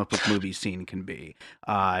a comic book movie scene can be.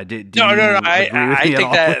 Do No, no, no. you agree with I me at think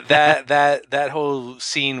all with that that? that whole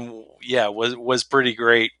scene, yeah, was pretty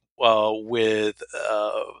great. With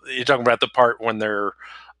you're talking about the part when they're,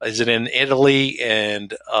 is it in Italy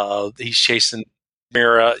and he's chasing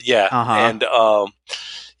Mira, yeah, Uh huh. and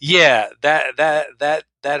yeah,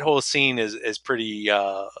 that whole scene is pretty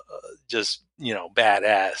just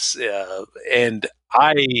badass, and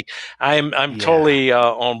I'm Yeah. totally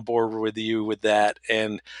on board with you with that.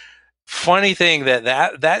 And funny thing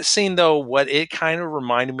that scene though, what it kind of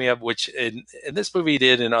reminded me of, which in this movie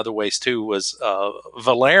did in other ways too, was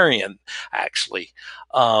Valerian actually.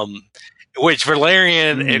 Um, which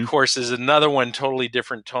Valerian, of Mm-hmm. course, is another one totally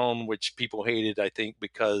different tone, which people hated, I think,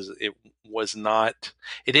 because it was not,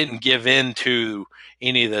 it didn't give in to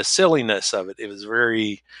any of the silliness of it. It was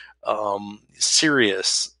very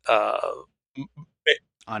serious. Yeah,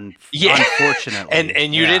 and Unfortunately,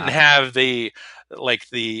 you didn't yeah. have the like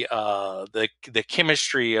the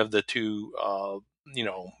chemistry of the two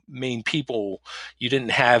main people. You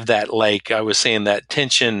didn't have that, like I was saying, that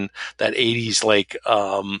tension, that 80s like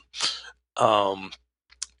um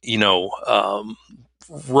you know um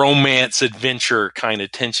romance adventure kind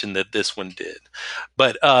of tension that this one did.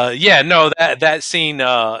 But yeah, no, that scene,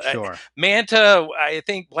 Sure. Manta, I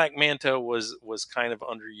think Black Manta was kind of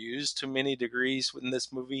underused to many degrees in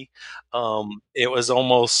this movie. It was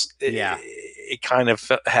almost, Yeah. it kind of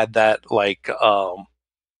had that like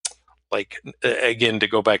again, to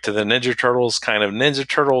go back to the Ninja Turtles, kind of Ninja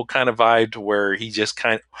Turtle kind of vibe, to where he just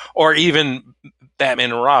kind of, or even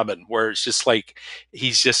Batman and Robin, where it's just like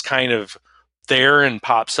he's just kind of there and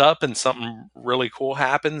pops up and something really cool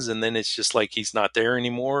happens, and then it's just like he's not there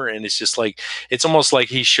anymore, and it's just like it's almost like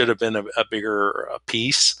he should have been a bigger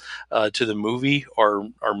piece to the movie, or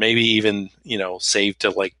maybe even saved to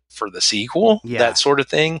like for the sequel, that Yeah. sort of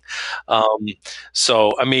thing. um,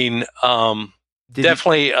 so I mean, Did you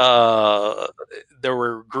definitely there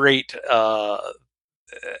were great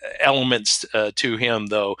elements to him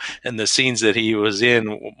though, and the scenes that he was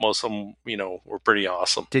in, most of them were pretty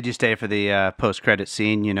awesome. did you stay for the post credit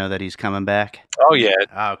scene? You know that he's coming back. Oh yeah.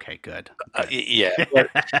 Okay, good, good. Yeah,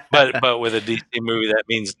 but with a DC movie that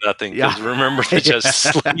means nothing, Yeah. because remember the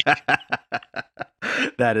Justice League.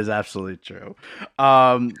 That is absolutely true.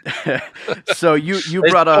 Um, so you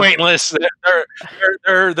It's brought up. pointless.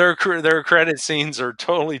 Their credit scenes are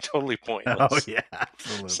totally Oh pointless. yeah,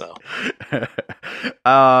 absolutely. So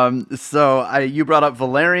You brought up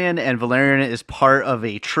Valerian, and Valerian is part of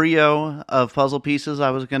a trio of puzzle pieces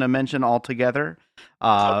I was going to mention all together.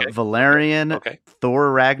 okay, Valerian, okay.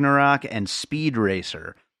 Thor Ragnarok, and Speed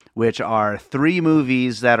Racer, which are three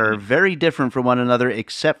movies that are very different from one another,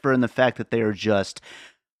 except for in the fact that they are just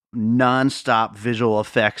nonstop visual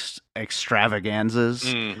effects extravaganzas.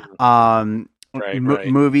 Mm, Um, right.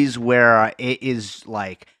 Movies where it is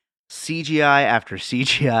like CGI after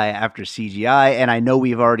CGI after CGI, and I know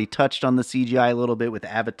we've already touched on the CGI a little bit with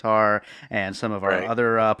Avatar and some of our Right.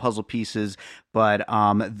 other puzzle pieces, but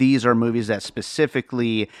these are movies that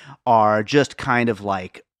specifically are just kind of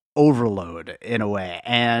like overload in a way,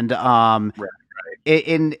 and Right.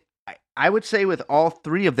 in I would say with all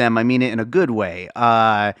three of them, I mean it in a good way,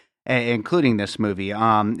 including this movie.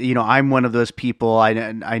 I'm one of those people.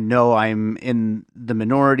 I know I'm in the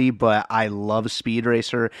minority, but I love Speed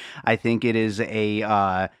Racer. I think it is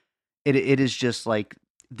it is just like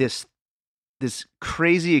this this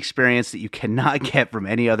crazy experience that you cannot get from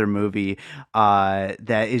any other movie.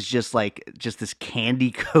 That is just this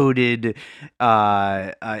candy coated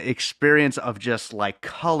experience of just like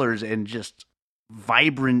colors and just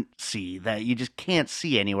vibrancy that you just can't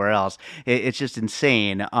see anywhere else. It's just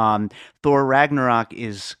insane. Thor Ragnarok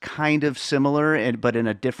is kind of similar, but in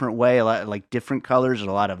a different way. A lot like different colors. There's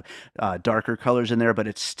a lot of darker colors in there, but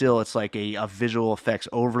it's like a visual effects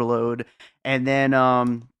overload. And then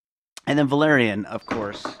and then Valerian, of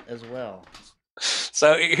course, as well.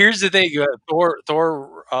 So here's the thing: you have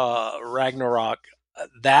Thor Ragnarok.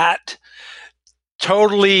 That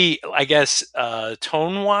totally, I guess,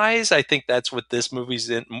 tone wise, I think that's what this movie's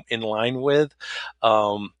in line with.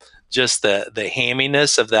 Um, just the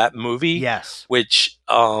hamminess of that movie, Yes. which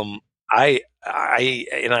I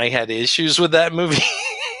had issues with that movie.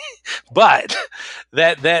 But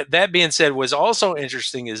that being said, was also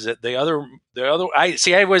interesting is that the other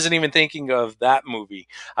I wasn't even thinking of that movie.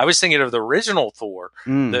 I was thinking of the original Thor.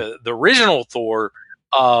 Mm. The original Thor.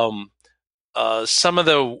 Some of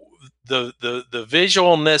the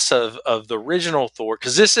visualness of the original Thor,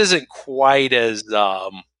 because this isn't quite as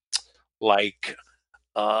like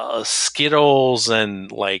Skittles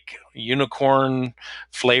and like unicorn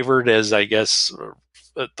flavored as I guess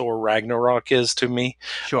Thor Ragnarok is to me.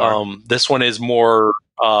 Sure. This one is more.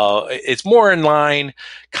 It's more in line,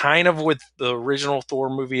 kind of with the original Thor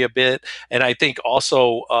movie a bit, and I think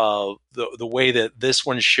also the way that this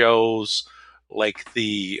one shows like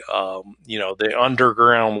the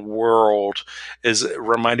underground world is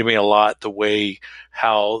reminding me a lot the way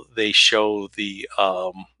how they show the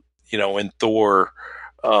in Thor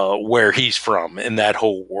where he's from in that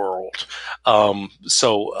whole world.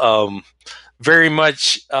 Very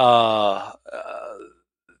much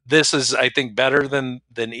this is I think better than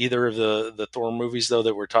either of the Thor movies though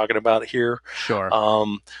that we're talking about here. Sure.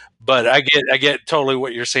 Um, but I get totally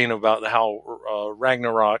what you're saying about how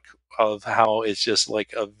Ragnarok of how it's just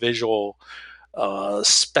like a visual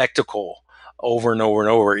spectacle over and over and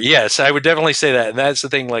over. Yes, I would definitely say that. And that's the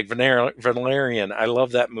thing, like Valerian, I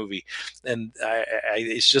love that movie. And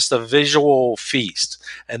it's just a visual feast.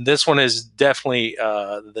 And this one is definitely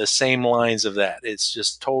the same lines of that. It's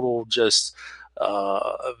just total, just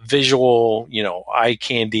visual, eye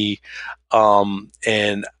candy.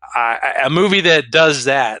 And a movie that does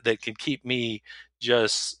that can keep me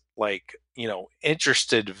just like,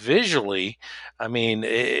 interested visually. I mean,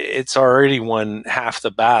 it's already won half the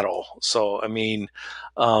battle. So, I mean,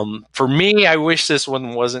 for me, I wish this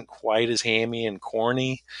one wasn't quite as hammy and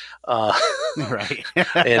corny. Uh, Right.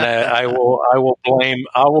 and I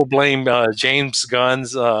will blame James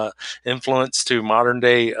Gunn's influence to modern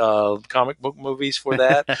day comic book movies for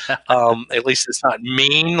that. At least it's not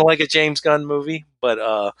mean like a James Gunn movie,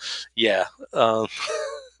 but yeah.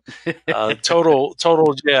 Total,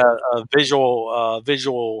 yeah,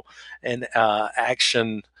 visual, and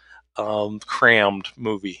action crammed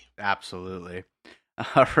movie. Absolutely.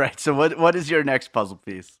 All right. So what is your next puzzle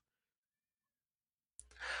piece?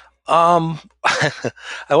 Um,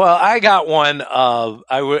 well, I got one.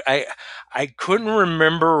 I couldn't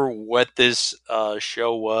remember what this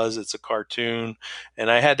show was. It's a cartoon, and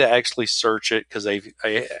I had to actually search it because I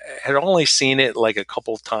had only seen it like a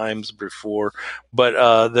couple times before.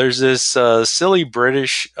 But there's this silly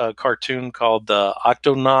British cartoon called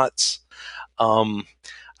Octonauts. Um,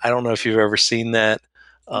 I don't know if you've ever seen that.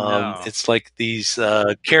 No. It's like these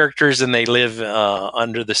characters, and they live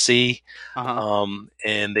under the sea, Uh-huh.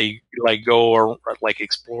 and they like go or like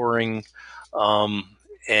exploring,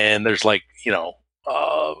 and there's like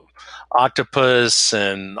uh, octopus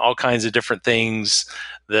and all kinds of different things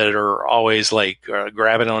that are always like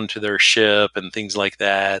grabbing onto their ship and things like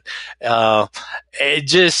that. It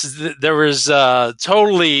just there was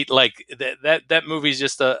totally like that movie's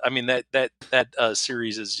just a I mean that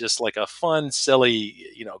series is just like a fun silly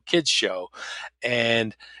kids show,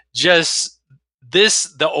 and just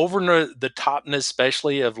the over the topness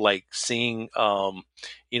especially of like seeing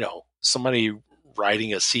somebody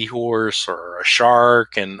riding a seahorse or a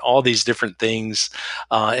shark and all these different things,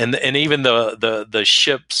 and even the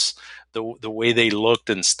ships, the way they looked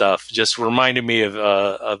and stuff just reminded me of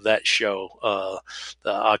that show,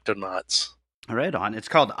 the Octonauts. Right on. It's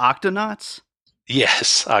called Octonauts?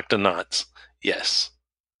 Yes, Octonauts. Yes.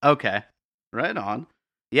 Okay. Right on.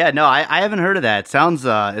 Yeah, no, I haven't heard of that.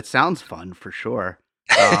 It sounds fun for sure.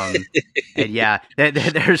 Um, and yeah,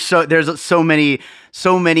 there's so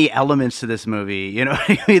many elements to this movie. You know, what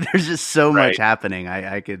I mean, there's just so much Right. happening.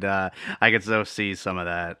 I could so see some of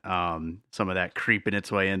that creeping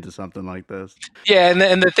its way into something like this. Yeah,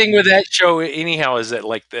 and the thing with that show anyhow is that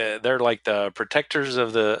like they're like the protectors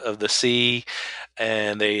of the sea,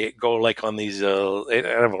 and they go like on these.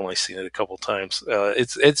 I've only seen it a couple times.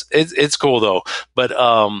 It's cool though, but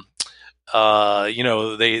you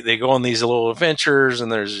know, they go on these little adventures,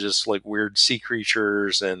 and there's just like weird sea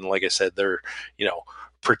creatures, and like I said, they're, you know,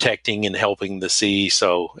 protecting and helping the sea,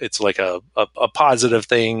 so it's like a positive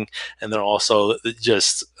thing. And then also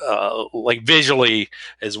just like visually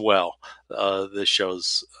as well, this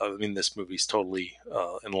shows, I mean, this movie's totally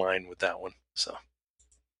in line with that one. So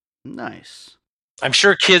Nice. I'm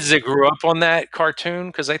sure kids that grew up on that cartoon,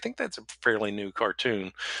 because I think that's a fairly new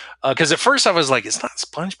cartoon. Because at first I was like, it's not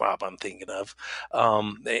SpongeBob I'm thinking of,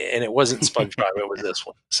 and it wasn't SpongeBob. It was this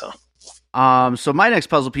one. So So my next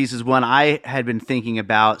puzzle piece is one I had been thinking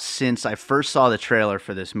about since I first saw the trailer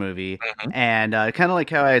for this movie, mhm. and kind of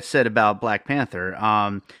like how I had said about Black Panther.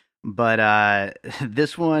 But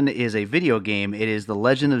this one is a video game. It is The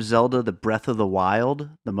Legend of Zelda: The Breath of the Wild,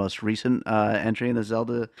 the most recent entry in the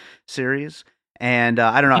Zelda series. And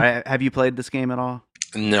I don't know, have you played this game at all?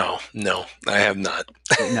 No, no, I have not.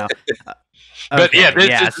 No. Uh, But yeah, okay,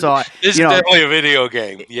 yeah. So this you is know, definitely a video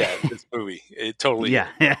game. Yeah, this movie, it totally is.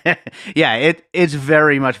 yeah, yeah. It's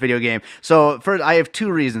very much video game. So first, I have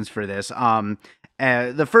two reasons for this.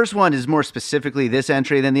 The first one is more specifically this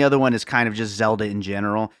entry, then the other one is kind of just Zelda in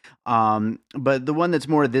general. But the one that's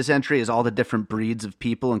more this entry is all the different breeds of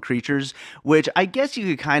people and creatures, which I guess you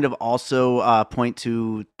could kind of also point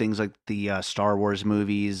to things like the Star Wars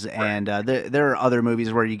movies, and there are other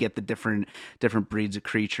movies where you get the different breeds of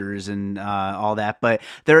creatures and all that. But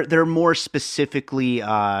they're more specifically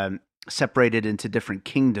separated into different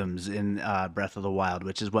kingdoms in Breath of the Wild,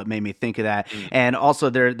 which is what made me think of that. Mm. And also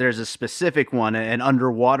there's a specific one, an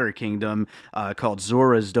underwater kingdom called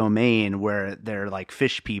Zora's Domain, where they're like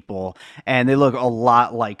fish people, and they look a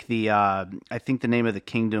lot like the I think the name of the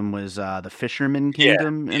kingdom was the Fisherman Yeah,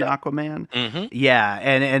 Kingdom in yeah. Aquaman. Hmm. Yeah,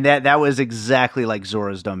 and that was exactly like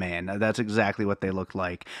Zora's Domain. That's exactly what they looked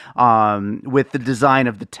like. With the design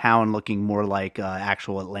of the town looking more like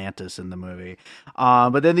actual Atlantis in the movie.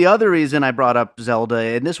 But then the other reason I brought up Zelda,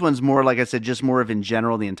 and this one's more, like I said, just more of in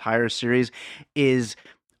general, the entire series, is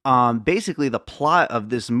basically the plot of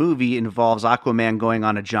this movie involves Aquaman going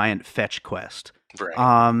on a giant fetch quest.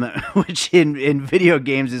 Right. Which in video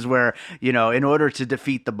games is where, you know, in order to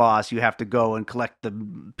defeat the boss, you have to go and collect the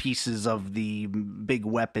pieces of the big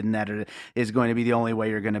weapon that is going to be the only way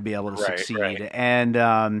you're going to be able to Right. succeed. Right.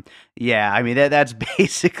 And yeah, I mean that's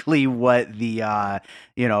basically what the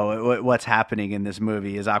you know what's happening in this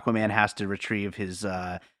movie is Aquaman has to retrieve his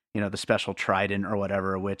you know, the special trident or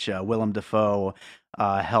whatever, which Willem Dafoe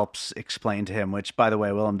helps explain to him. Which, by the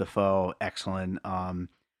way, Willem Dafoe, excellent.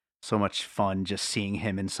 So much fun just seeing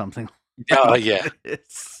him in something Oh like yeah.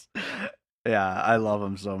 this. Yeah, I love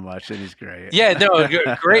him so much, and he's great. Yeah, no,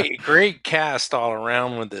 great cast all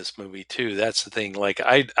around with this movie too. That's the thing. Like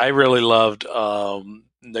I really loved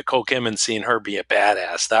Nicole Kidman, seeing her be a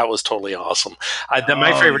badass. That was totally awesome.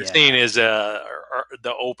 My Oh favorite scene yeah. is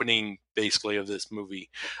the opening basically of this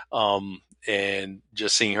movie. And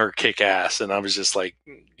just seeing her kick ass, and I was just like,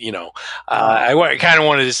 you know, Oh I yeah. kind of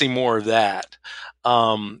wanted to see more of that.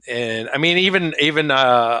 And I mean, even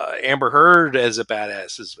Amber Heard as a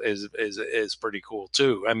badass is pretty cool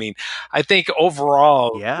too. I mean, I think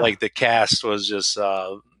overall, Yeah. like the cast was just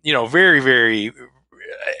you know, very,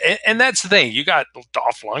 and that's the thing. You got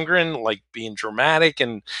Dolph Lundgren like being dramatic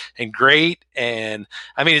and great, and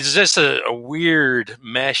I mean, it's just a weird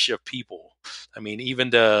mesh of people. I mean, even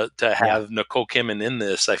to Yeah. have Nicole Kidman in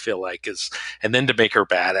this, I feel like is, and then to make her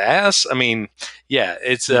badass. I mean, yeah,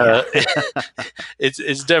 it's Yeah.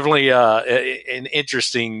 it's definitely an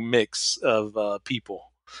interesting mix of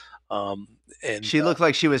people. Um, and She looked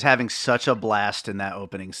like she was having such a blast in that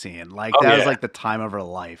opening scene. Like oh that was yeah, like the time of her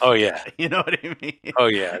life. oh yeah, You know what I mean? oh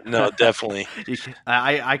yeah, no, definitely.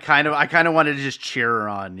 I kind of wanted to just cheer her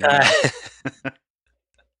on, you know.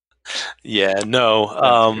 Yeah, no.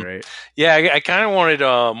 That's great. Yeah, I kind of wanted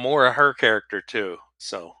more of her character too.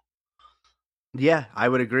 So Yeah, I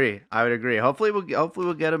would agree. I would agree. Hopefully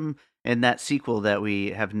we'll get him in that sequel that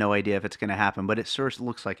we have no idea if it's going to happen, but it sort of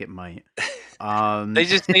looks like it might. they Um,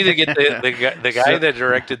 just need to get the guy so that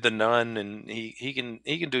directed The Nun, and he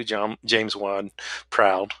can do James Wan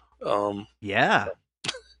proud. yeah,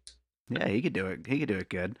 yeah, he could do it. He could do it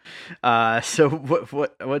good. So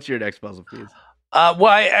what's your next puzzle piece? Well,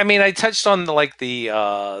 I mean, I touched on the like the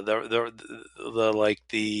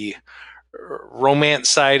romance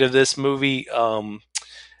side of this movie.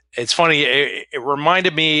 It's funny. It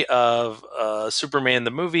reminded me of Superman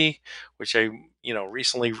the movie, which I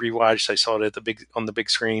recently rewatched. I saw it at the big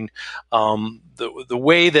screen. The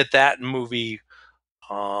way that movie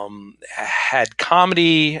had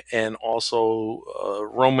comedy and also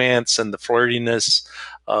romance and the flirtiness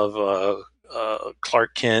of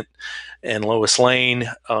Clark Kent and Lois Lane.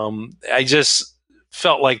 I just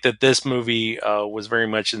felt like that this movie was very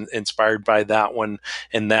much inspired by that one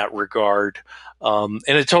in that regard, in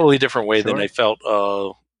a totally different way than I Sure. felt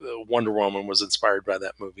Wonder Woman was inspired by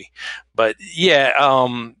that movie. But yeah,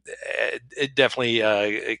 it definitely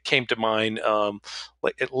it came to mind.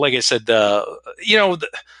 Like I said,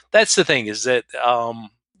 that's the thing is that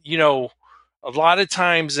you know a lot of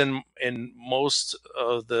times in most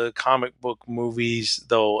of the comic book movies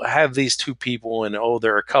they'll have these two people and oh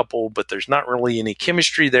they're a couple but there's not really any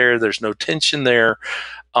chemistry there, there's no tension there,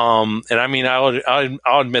 and I mean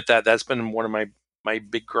I'll admit that that's been one of my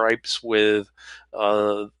big gripes with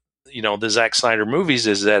uh the Zack Snyder movies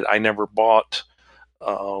is that I never bought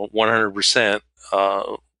 100%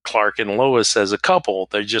 Clark and Lois as a couple.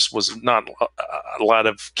 There just was not a lot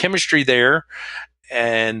of chemistry there,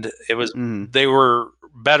 and it was Hmm. they were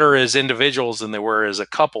better as individuals than they were as a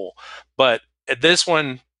couple. But at this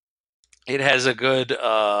one, it has a good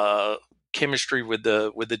chemistry with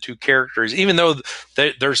the two characters, even though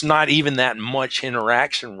there's not even that much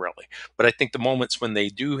interaction really. But I think the moments when they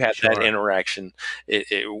do have that Sure. interaction,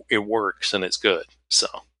 it works and it's good. So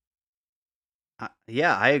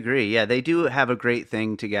Yeah, I agree. Yeah, they do have a great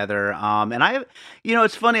thing together. And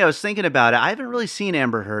it's funny. I was thinking about it. I haven't really seen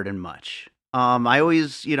Amber Heard in much. I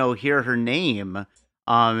always, hear her name.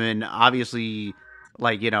 And obviously,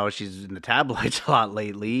 like, she's in the tabloids a lot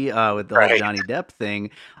lately, with the whole right. Johnny Depp thing.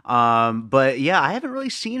 But yeah, I haven't really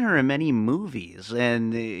seen her in many movies.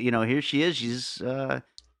 And here she is.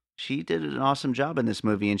 She did an awesome job in this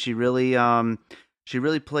movie, and she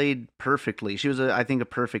really played perfectly. She was, I think, a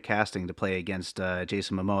perfect casting to play against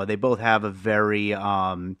Jason Momoa. They both have a very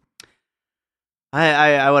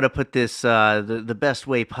I want to put this the best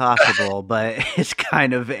way possible, but it's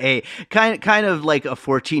kind of a kind of like a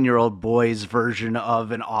 14-year-old boy's version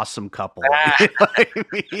of an awesome couple. You Ah, know what I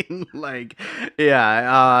mean? Like, yeah,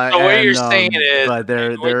 so what you're saying is but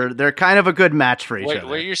they're what they're they're kind of a good match for each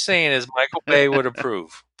what other. you're saying is Michael Bay would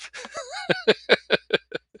approve.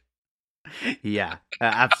 Yeah,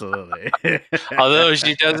 absolutely. Although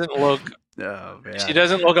Oh she man.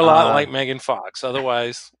 doesn't look a lot Uh like Megan Fox.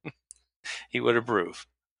 Otherwise, he would approve.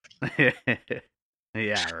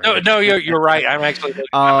 yeah, No, right. no, you're right. I'm actually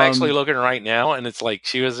um looking right now, and it's like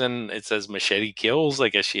she was in. It says Machete Kills. I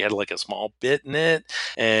guess she had like a small bit in it,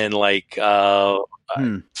 and like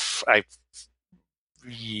hmm. I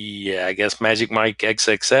yeah, I guess Magic Mike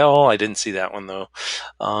XXL. I didn't see that one though.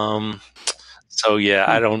 Um, so yeah,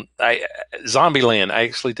 I Hmm. don't. Zombieland. I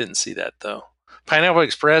actually didn't see that though. Pineapple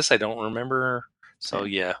Express. I don't remember. So Yeah.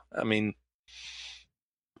 yeah, I mean,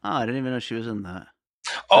 Oh, I didn't even know she was in that.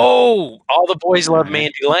 Huh. oh, All the Boys All Love right.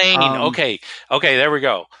 Mandy Lane. Um Okay, okay, there we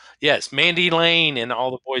go. Yes, Mandy Lane and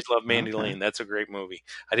All the Boys Love Mandy okay. Lane. That's a great movie.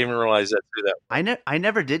 I didn't even realize that through that one. I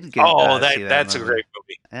never did get Oh, see that that's a movie. great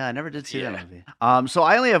movie. Yeah, I never did see that Yeah. movie. So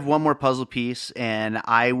I only have one more puzzle piece, and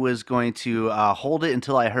I was going to hold it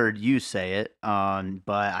until I heard you say it.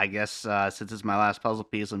 But I guess since it's my last puzzle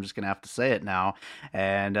piece, I'm just gonna have to say it now,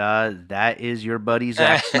 and that is your buddy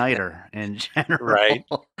Zack Snyder in Right.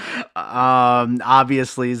 general.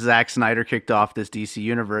 Obviously Zack Snyder kicked off this DC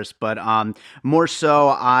universe, but more so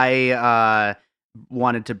I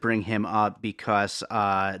wanted to bring him up because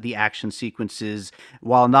the action sequences,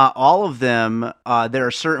 while not all of them, there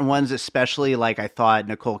are certain ones, especially like I thought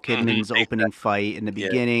Nicole Mhm, Kidman's opening exactly. fight in the Yeah.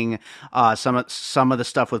 beginning, some of the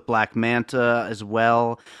stuff with Black Manta as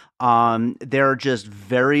well. They're just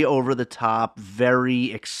very over the top,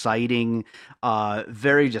 very exciting,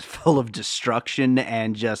 very just full of destruction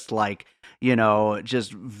and just like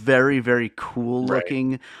just very very cool Right.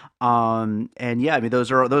 looking. And yeah, I mean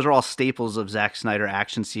those are all staples of Zack Snyder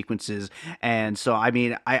action sequences. And so I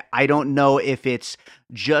mean I don't know if it's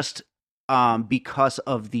just because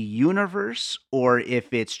of the universe or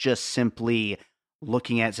if it's just simply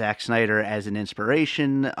looking at Zack Snyder as an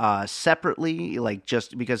inspiration separately, like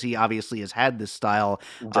just because he obviously has had this style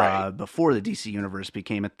Right. before the DC universe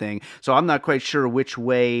became a thing. So I'm not quite sure which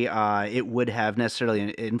way it would have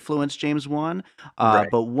necessarily influenced James Wan,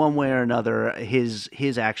 Right. but one way or another, his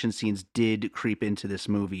action scenes did creep into this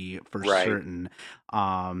movie for Right. certain.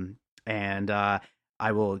 And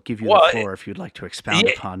I will give you the Well, floor if you'd like to expound yeah,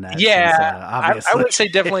 upon that, since yeah, I obviously. would say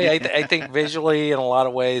definitely. I think visually in a lot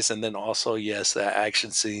of ways, and then also yes, the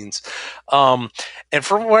action scenes. Um, and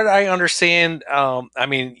from what I understand, I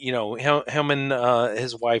mean, him and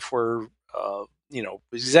his wife were.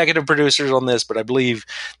 Executive producers on this, but I believe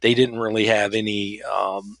they didn't really have any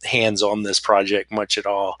hands on this project much at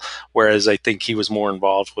all. Whereas I think he was more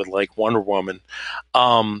involved with like Wonder Woman,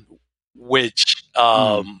 um, which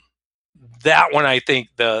Mm, that one I think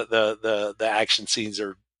the action scenes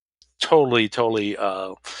are totally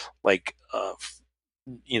like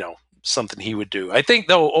something he would do. I think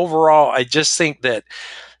though overall I just think that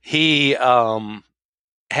he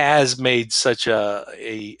has made such a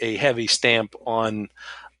heavy stamp on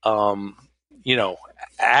um, you know,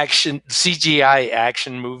 action CGI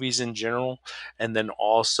action movies in general, and then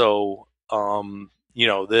also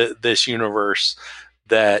this universe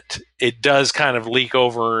that it does kind of leak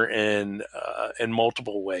over in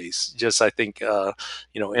multiple ways. Just I think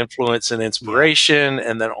influence and yeah, inspiration,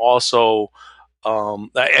 and then also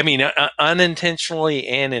I mean unintentionally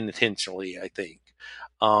and intentionally. I think.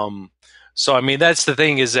 Um, so I mean that's the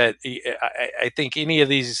thing is that I think any of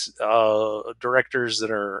these directors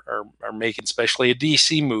that are making, especially a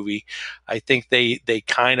DC movie, I think they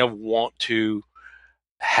kind of want to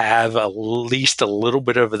have at least a little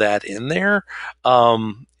bit of that in there.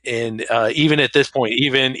 And even at this point,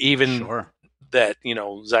 even sure. that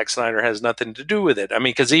Zack Snyder has nothing to do with it. I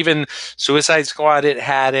mean, because even Suicide Squad, it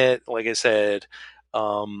had it. Like I said,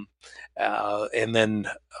 um, and then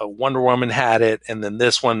Wonder Woman had it, and then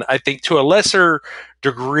this one, I think to a lesser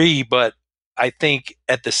degree, but I think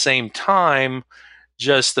at the same time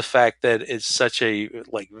just the fact that it's such a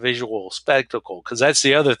like visual spectacle, because that's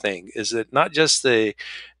the other thing is that not just the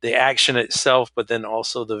action itself but then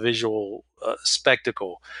also the visual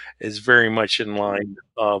spectacle is very much in line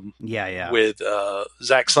Yeah, yeah. with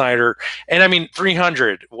Zack Snyder. And I mean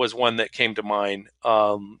 300 was one that came to mind,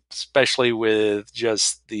 especially with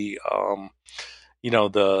just the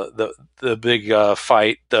the big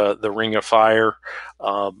fight, the Ring of Fire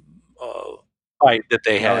um, uh, fight that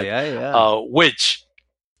they Oh, had, yeah, yeah. which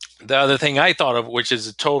the other thing I thought of, which is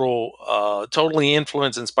a totally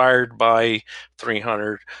influenced, inspired by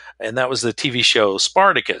 300, and that was the TV show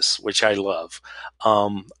Spartacus, which I love.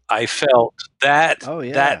 I felt that Oh,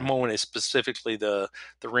 that yeah. moment, is specifically the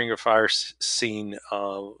Ring of Fire scene,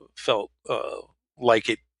 felt like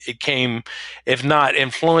it came, if not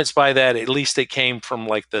influenced by that, at least it came from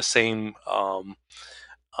like the same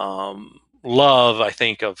love, I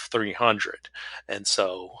think, of 300. And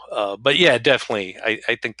so but yeah, definitely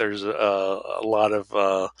I think there's a lot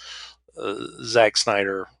of Zack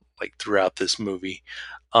Snyder like throughout this movie,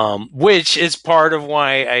 which is part of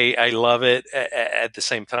why I love it, at the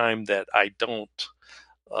same time that I don't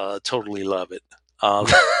totally love it. um,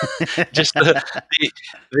 just the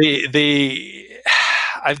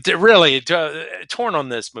I've really torn on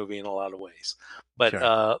this movie in a lot of ways,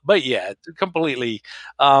 Sure. but yeah, completely.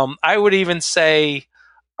 I would even say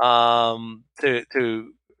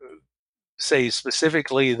to say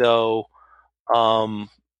specifically though, um,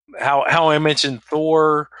 how I mentioned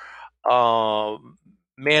Thor, um,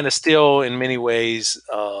 Man of Steel in many ways,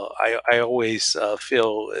 I always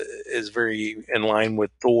feel is very in line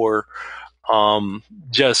with Thor, um,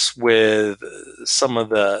 just with some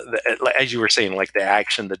of as you were saying, like the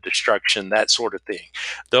action, the destruction, that sort of thing.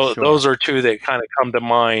 Those Sure. are two that kind of come to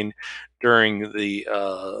mind during the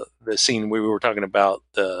scene we were talking about,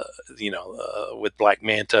 with Black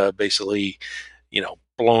Manta basically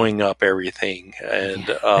blowing up everything. And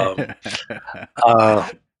uh,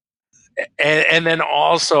 and then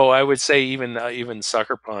also I would say even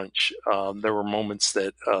Sucker Punch. There were moments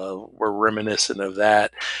that were reminiscent of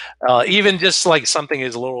that. Even just like something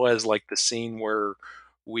as little as like the scene where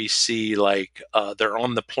we see like they're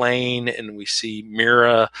on the plane and we see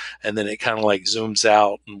Mira, and then it kind of like zooms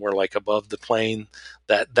out and we're like above the plane.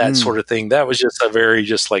 That Mm, sort of thing. That was just a very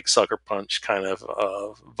just like Sucker Punch kind of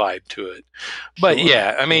vibe to it. But sure.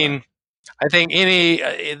 yeah, I Sure. mean, I think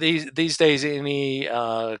any these days any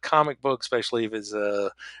comic book, especially if it's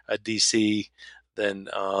a DC, then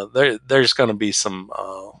there's going to be some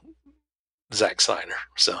Zack Snyder.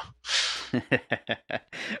 So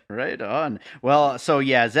Right on. Well, so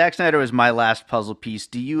yeah, Zack Snyder was my last puzzle piece.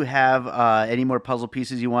 Do you have any more puzzle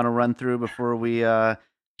pieces you want to run through before we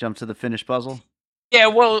jump to the finished puzzle? yeah,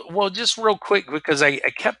 well, just real quick because I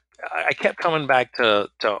kept coming back to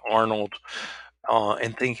Arnold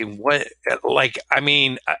and thinking what, like I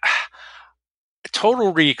mean.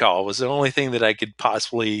 Total Recall was the only thing that I could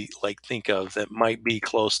possibly like think of that might be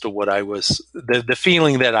close to what I was the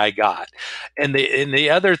feeling that I got. And the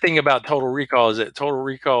other thing about Total Recall is that Total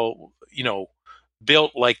Recall,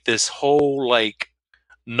 built like this whole like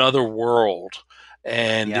another world,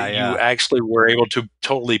 and Yeah, you yeah. actually were able to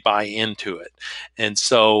totally buy into it. And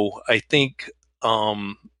so I think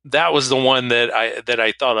that was the one that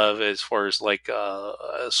I thought of as far as like a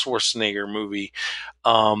Schwarzenegger movie,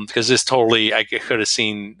 because this totally I could have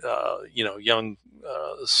seen young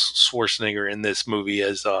Schwarzenegger in this movie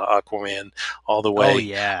as Aquaman all the Oh way.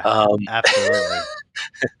 yeah. Um, Absolutely.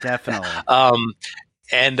 Definitely. um,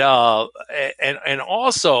 and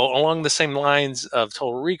also along the same lines of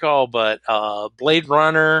Total Recall, but Blade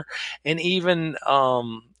Runner, and even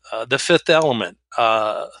The Fifth Element.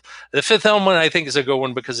 The Fifth Element, I think, is a good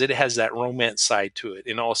one because it has that romance side to it,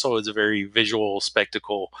 and also it's a very visual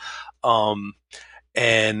spectacle. Um,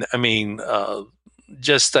 and I mean,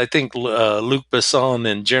 just I think Luc Besson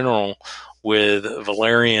in general with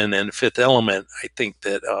Valerian and Fifth Element, I think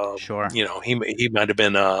that Sure. he might have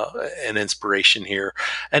been an inspiration here,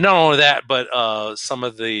 and not only that, but some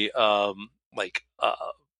of the like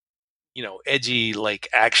edgy like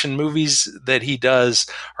action movies that he does,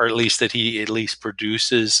 or at least that he at least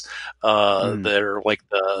produces, Mm, that are like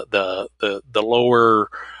the lower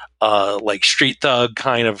like street thug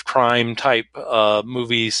kind of crime type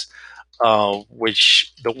movies.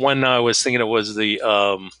 Which the one I was thinking of was the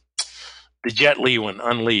Jet Li one,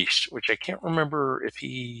 Unleashed, which I can't remember if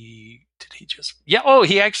he did he just yeah. Oh,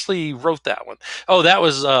 he actually wrote that one. Oh, that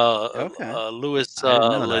was okay. Louis I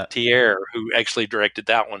didn't know that. Leterrier who actually directed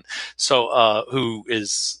that one. So who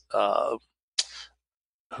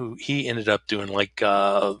he ended up doing like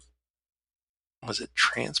was it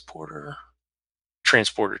Transporter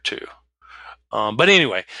 2. But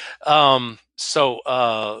anyway,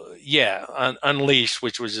 yeah, Unleashed,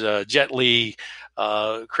 which was a Jet Li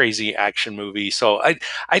crazy action movie. So I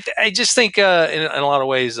just think in a lot of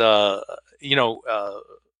ways, Luc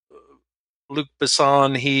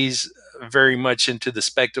Besson, he's very much into the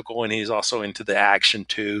spectacle, and he's also into the action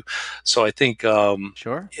too. So I think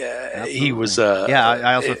Sure. yeah, he was Absolutely. Yeah,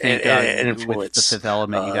 I also think an with the influence. Fifth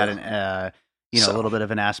Element, you got an a So little bit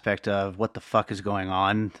of an aspect of what the fuck is going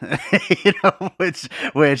on, which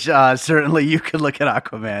certainly you could look at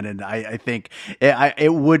Aquaman, and I think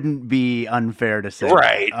it wouldn't be unfair to say that.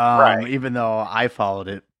 right, right, Even though I followed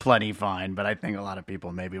it plenty fine, but I think a lot of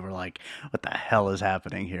people maybe were like, "What the hell is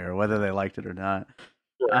happening here?" Whether they liked it or not.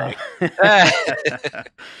 Um, right.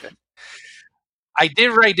 I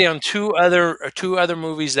did write down two other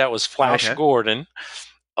movies that was Flash okay. Gordon.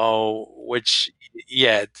 Oh, which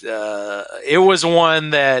yeah, it was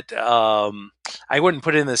one that I wouldn't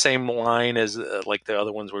put in the same line as like the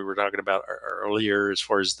other ones we were talking about earlier, as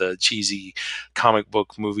far as the cheesy comic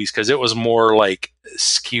book movies, because it was more like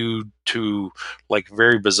skewed to like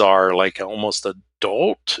very bizarre, like almost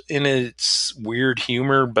adult in its weird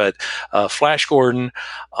humor. But Flash Gordon,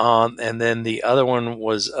 and then the other one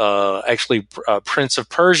was actually Prince of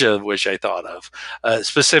Persia, which I thought of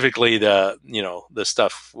specifically the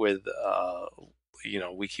stuff with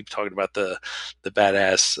we keep talking about the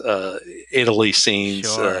badass Italy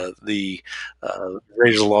scenes, Sure. the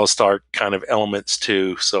Raiders of the Lost Ark kind of elements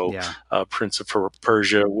too. So Yeah. Prince of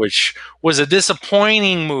Persia, which was a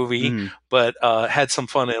disappointing movie, Mhm. but had some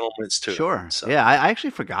fun elements to it. Sure. So Yeah, I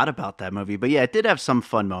actually forgot about that movie, but yeah, it did have some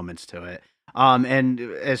fun moments to it. And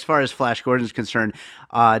as far as Flash Gordon's concerned,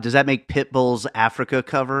 does that make Pitbull's Africa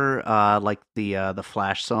cover like the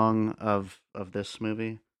Flash song of this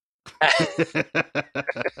movie?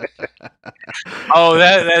 oh,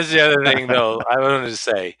 that's the other thing though. I wanted to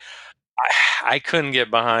say I couldn't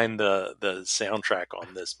get behind the soundtrack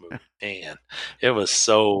on this movie. Man, it was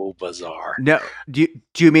so bizarre. No, do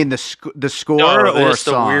you mean the score No, or just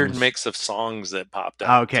the weird songs? mix of songs that popped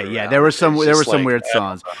up Okay, yeah, throughout it. It's there were just some like weird I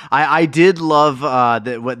don't songs. I did love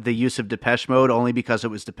the use of Depeche Mode only because it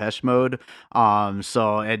was Depeche Mode.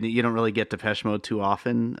 So and you don't really get Depeche Mode too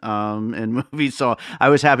often in movies, so I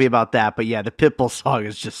was happy about that. But yeah, the Pitbull song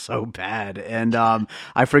is just so bad, and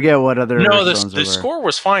I forget what other No, songs there the were. score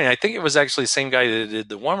was fine. I think it was actually the same guy that did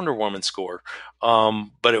the Wonder Woman score.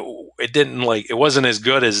 But it didn't like it wasn't as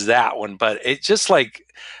good as that one. But it just like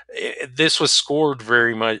this was scored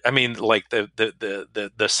very much. I mean, like the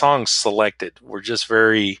songs selected were just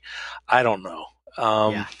very. I don't know.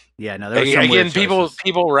 Yeah, yeah, no, there were some weird Again, people choices.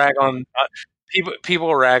 people rag on.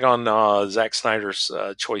 people rag on Zack Snyder's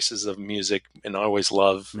choices of music, and I always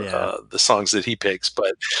love Yeah. the songs that he picks.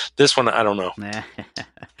 But this one, I don't know.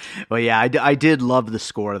 Well, yeah, I did love the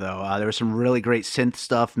score though. There was some really great synth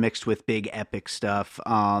stuff mixed with big epic stuff.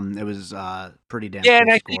 It was pretty damn Yeah,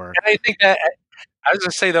 cool score. and I think that I was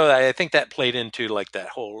gonna say though, I think that played into like that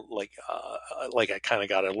whole like I kind of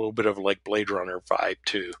got a little bit of like Blade Runner vibe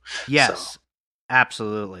too. So Yes,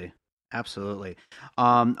 absolutely. Absolutely.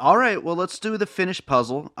 All right, well, let's do the finished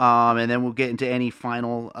puzzle, and then we'll get into any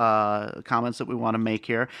final comments that we want to make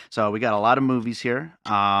here. So we got a lot of movies here.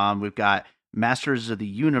 We've got Masters of the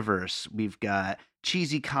Universe. We've got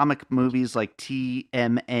cheesy comic movies like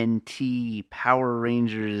TMNT, Power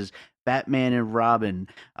Rangers, Batman and Robin.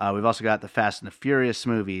 We've also got the Fast and the Furious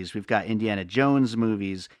movies. We've got Indiana Jones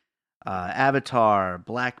movies, Avatar,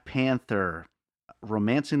 Black Panther,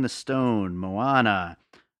 Romancing the Stone, Moana.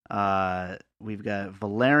 We've got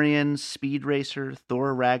Valerian, Speed Racer,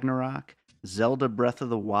 Thor Ragnarok, Zelda Breath of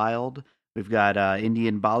the Wild. We've got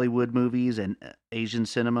Indian Bollywood movies and Asian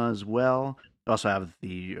cinema as well. We also have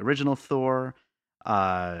the original Thor.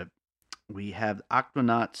 Uh, we have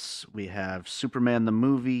Aquanauts. We have Superman the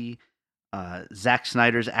movie. Zack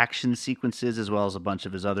Snyder's action sequences, as well as a bunch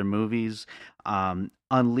of his other movies.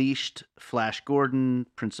 Unleashed, Flash Gordon,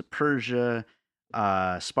 Prince of Persia,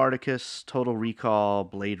 Spartacus, Total Recall,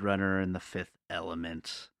 Blade Runner, and The Fifth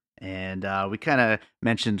Element. And we kind of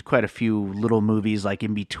mentioned quite a few little movies like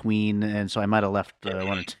in between, and so I might have left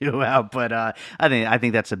one or two out, but I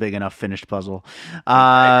think that's a big enough finished puzzle.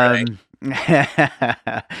 right.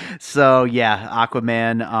 So yeah,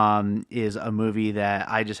 Aquaman is a movie that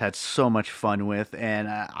I just had so much fun with, and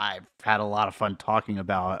I've had a lot of fun talking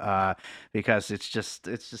about because it's just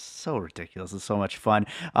so ridiculous. It's so much fun.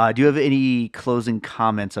 Do you have any closing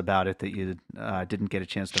comments about it that you didn't get a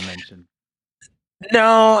chance to mention?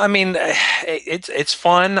 No, I mean it's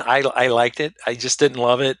fun. I liked it. I just didn't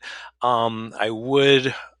love it. I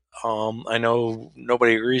would. I know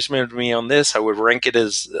nobody agrees with me on this. I would rank it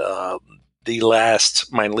as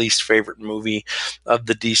my least favorite movie of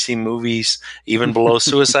the DC movies, even below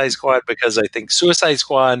Suicide Squad, because I think Suicide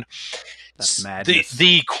Squad, That's the madness.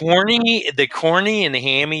 the corny and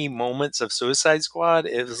hammy moments of Suicide Squad,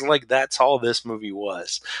 it was like that's all this movie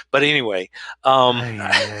was. But anyway, um, Ay,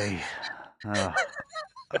 ay, ay.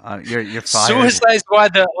 Oh, you're fired. Suicide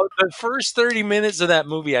Squad, the first 30 minutes of that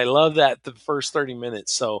movie, I love that the first 30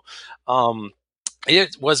 minutes. So, um,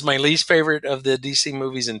 it was my least favorite of the DC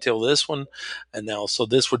movies until this one, and now so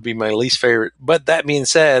this would be my least favorite. But that being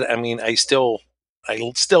said, I mean, I still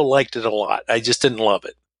liked it a lot. I just didn't love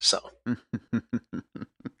it. So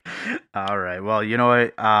All right. Well, you know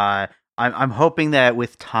what? I'm hoping that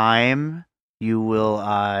with time you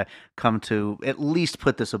will come to at least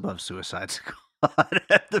put this above Suicide Squad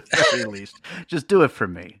at the very least. Just do it for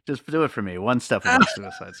me. Just do it for me. One step above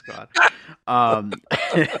Suicide Squad. Um,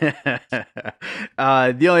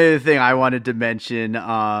 the only other thing I wanted to mention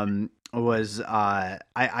was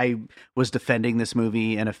I was defending this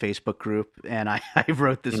movie in a Facebook group, and I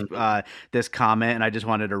wrote this this comment, and I just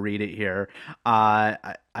wanted to read it here. I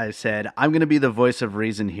said, "I'm going to be the voice of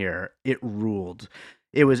reason here. It ruled.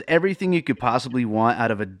 It was everything you could possibly want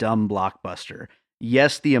out of a dumb blockbuster.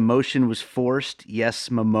 Yes, the emotion was forced. Yes,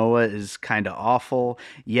 Momoa is kind of awful.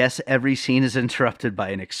 Yes, every scene is interrupted by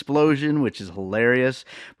an explosion, which is hilarious.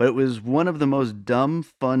 But it was one of the most dumb,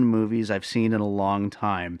 fun movies I've seen in a long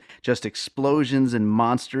time. Just explosions and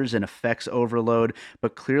monsters and effects overload,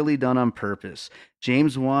 but clearly done on purpose.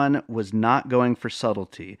 James Wan was not going for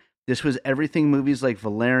subtlety. This was everything movies like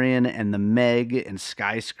Valerian and The Meg and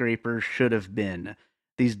Skyscraper should have been.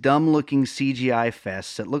 These dumb looking CGI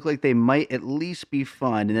fests that look like they might at least be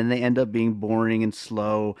fun, and then they end up being boring and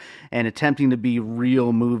slow and attempting to be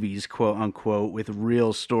real movies, quote unquote, with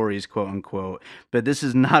real stories, quote unquote. But this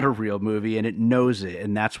is not a real movie, and it knows it,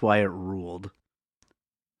 and that's why it ruled."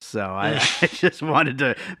 So I just wanted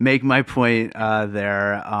to make my point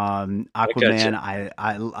there. I got you. Aquaman,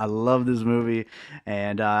 I love this movie,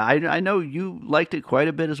 and I know you liked it quite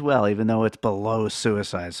a bit as well, even though it's below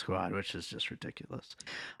Suicide Squad, which is just ridiculous.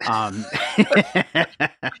 Um,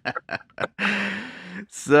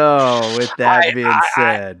 so with that I, being I,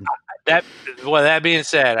 said, that well, that being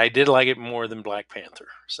said, I did like it more than Black Panther.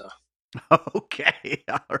 So okay,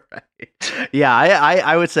 all right. Yeah,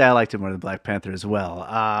 I would say I liked it more than Black Panther as well.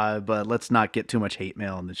 But let's not get too much hate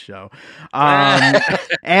mail on this show. Um,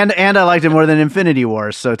 and I liked it more than Infinity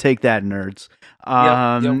War. So take that, nerds. yep,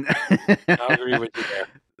 Um, I'll agree with you there.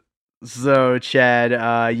 so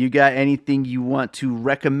Chad, you got anything you want to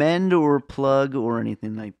recommend or plug or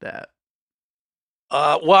anything like that?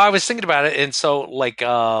 Well, I was thinking about it, and so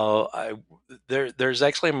there's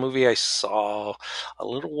actually a movie I saw a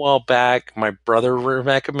little while back. My brother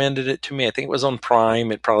recommended it to me. I think it was on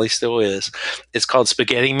Prime. It probably still is. It's called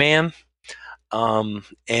Spaghetti Man,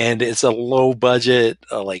 and it's a low budget,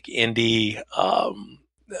 like indie,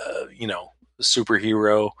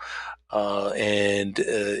 superhero, and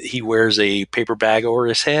he wears a paper bag over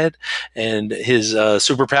his head. And his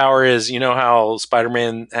superpower is, you know how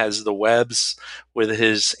Spider-Man has the webs with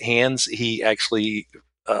his hands. He actually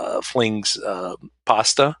flings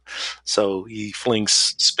pasta, so he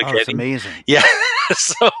flings Oh, it's spaghetti. amazing. Yeah,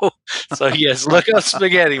 so yes, look up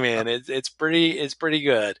Spaghetti Man. It's pretty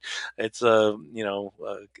good. It's a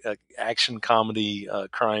action comedy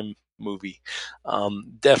crime movie.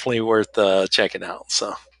 Definitely worth checking out.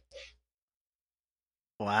 So.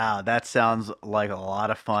 Wow, that sounds like a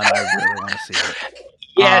lot of fun. I really want to see it.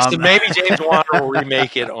 Yes, and Um, maybe James Wan will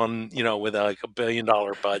remake it on, with like $1 billion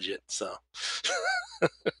budget. So,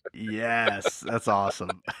 yes, that's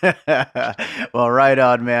awesome. Well, right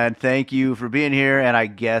on, man. Thank you for being here, and I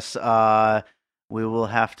guess we will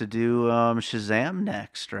have to do Shazam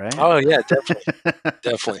next, right? oh yeah, definitely,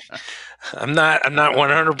 definitely. I'm not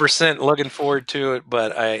 100% looking forward to it,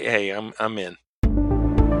 but I'm in.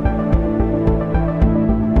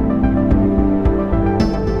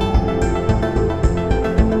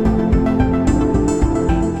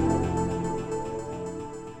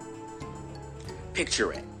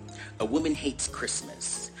 Picture it. A woman hates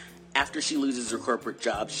Christmas. After she loses her corporate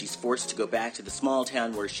job, she's forced to go back to the small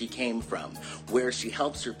town where she came from, where she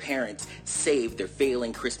helps her parents save their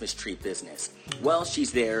failing Christmas tree business. While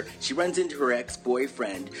she's there, she runs into her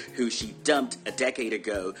ex-boyfriend, who she dumped a decade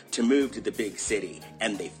ago to move to the big city,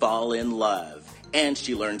 and they fall in love. And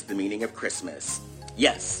she learns the meaning of Christmas.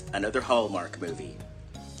 Yes, another Hallmark movie.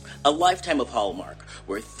 A lifetime of Hallmark,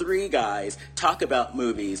 where three guys talk about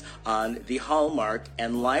movies on the Hallmark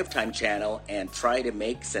and Lifetime channel and try to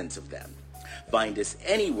make sense of them. Find us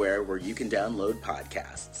anywhere where you can download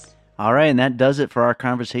podcasts. All right, and that does it for our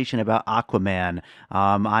conversation about Aquaman.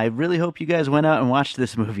 I really hope you guys went out and watched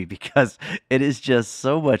this movie because it is just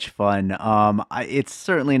so much fun. It's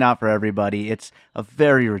certainly not for everybody. It's a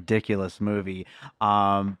very ridiculous movie,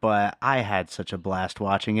 but I had such a blast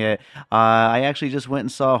watching it. I actually just went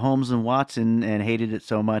and saw Holmes and Watson and hated it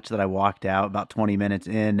so much that I walked out about 20 minutes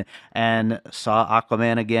in and saw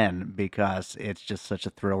Aquaman again because it's just such a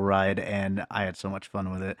thrill ride, and I had so much fun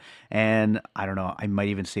with it. And I don't know, I might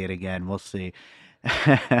even see it again. We'll see.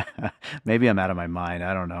 Maybe I'm out of my mind.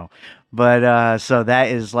 I don't know. But so that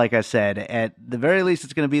is, like I said, at the very least,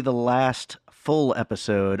 it's going to be the last full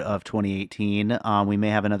episode of 2018. We may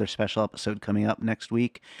have another special episode coming up next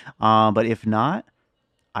week. But if not,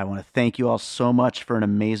 I want to thank you all so much for an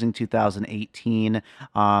amazing 2018.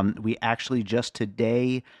 We actually just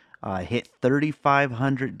today hit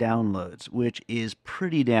 3,500 downloads, which is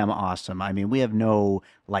pretty damn awesome. I mean, we have no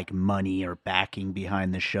like money or backing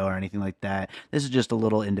behind the show or anything like that. This is just a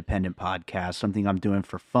little independent podcast, something I'm doing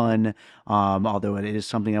for fun. Although it is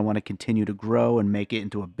something I want to continue to grow and make it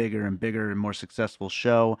into a bigger and bigger and more successful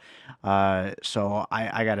show. So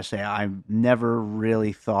I got to say, I never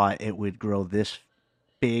really thought it would grow this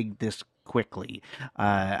big this quickly.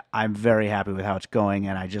 I'm very happy with how it's going,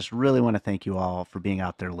 and I just really want to thank you all for being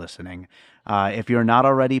out there listening. If you're not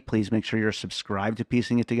already, please make sure you're subscribed to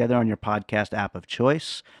Piecing It Together on your podcast app of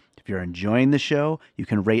choice. If you're enjoying the show, you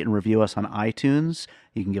can rate and review us on iTunes.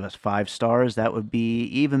 You can give us 5 stars. That would be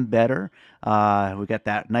even better. We got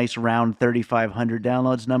that nice round 3,500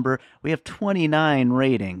 downloads number. We have 29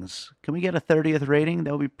 ratings. Can we get a 30th rating?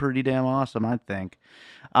 That would be pretty damn awesome, I think.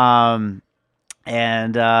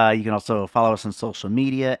 And you can also follow us on social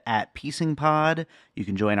media at Piecing Pod. You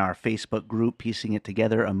can join our Facebook group, Piecing It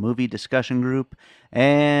Together, a movie discussion group.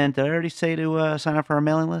 And did I already say to sign up for our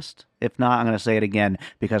mailing list? If not, I'm going to say it again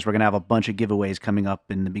because we're going to have a bunch of giveaways coming up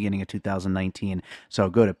in the beginning of 2019. So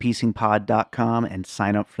go to piecingpod.com and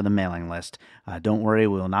sign up for the mailing list. Don't worry,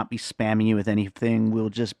 we will not be spamming you with anything. We'll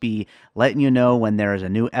just be letting you know when there is a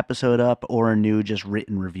new episode up or a new just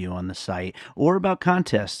written review on the site or about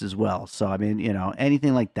contests as well. So, I mean,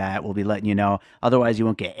 anything like that, we'll be letting you know. Otherwise, you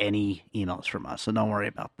won't get any emails from us. So don't worry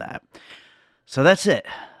about that. So that's it.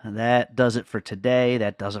 That does it for today.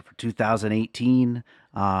 That does it for 2018.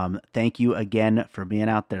 Thank you again for being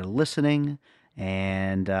out there listening.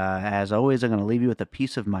 And as always, I'm going to leave you with a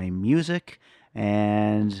piece of my music.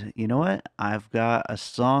 And you know what? I've got a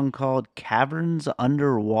song called Caverns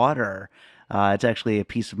Underwater. It's actually a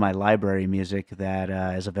piece of my library music that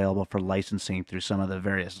is available for licensing through some of the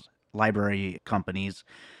various library companies.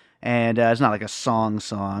 And it's not like a song,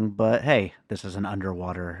 but hey, this is an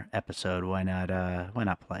underwater episode. Why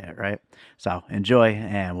not play it, right? So enjoy,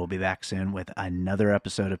 and we'll be back soon with another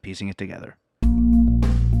episode of Piecing It Together.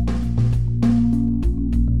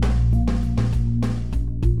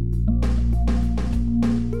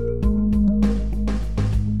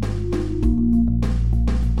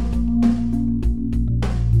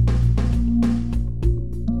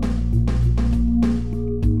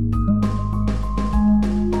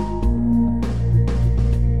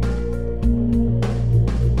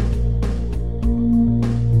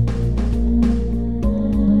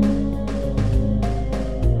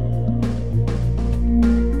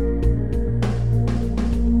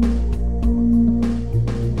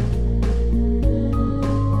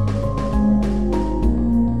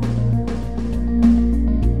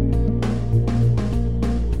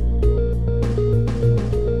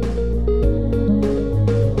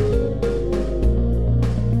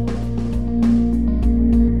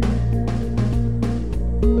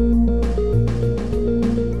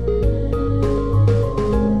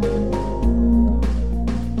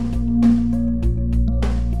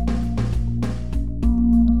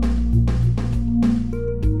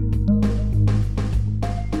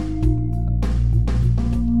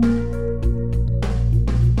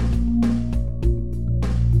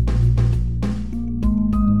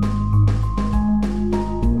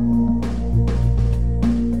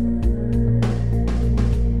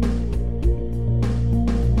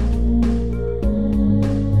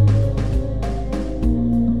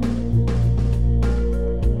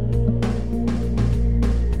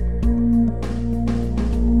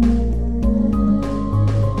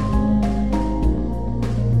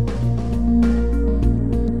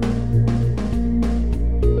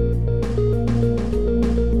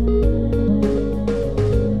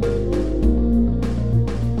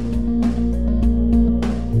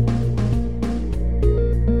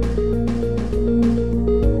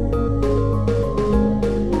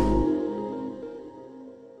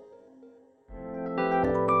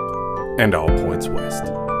 And all points west.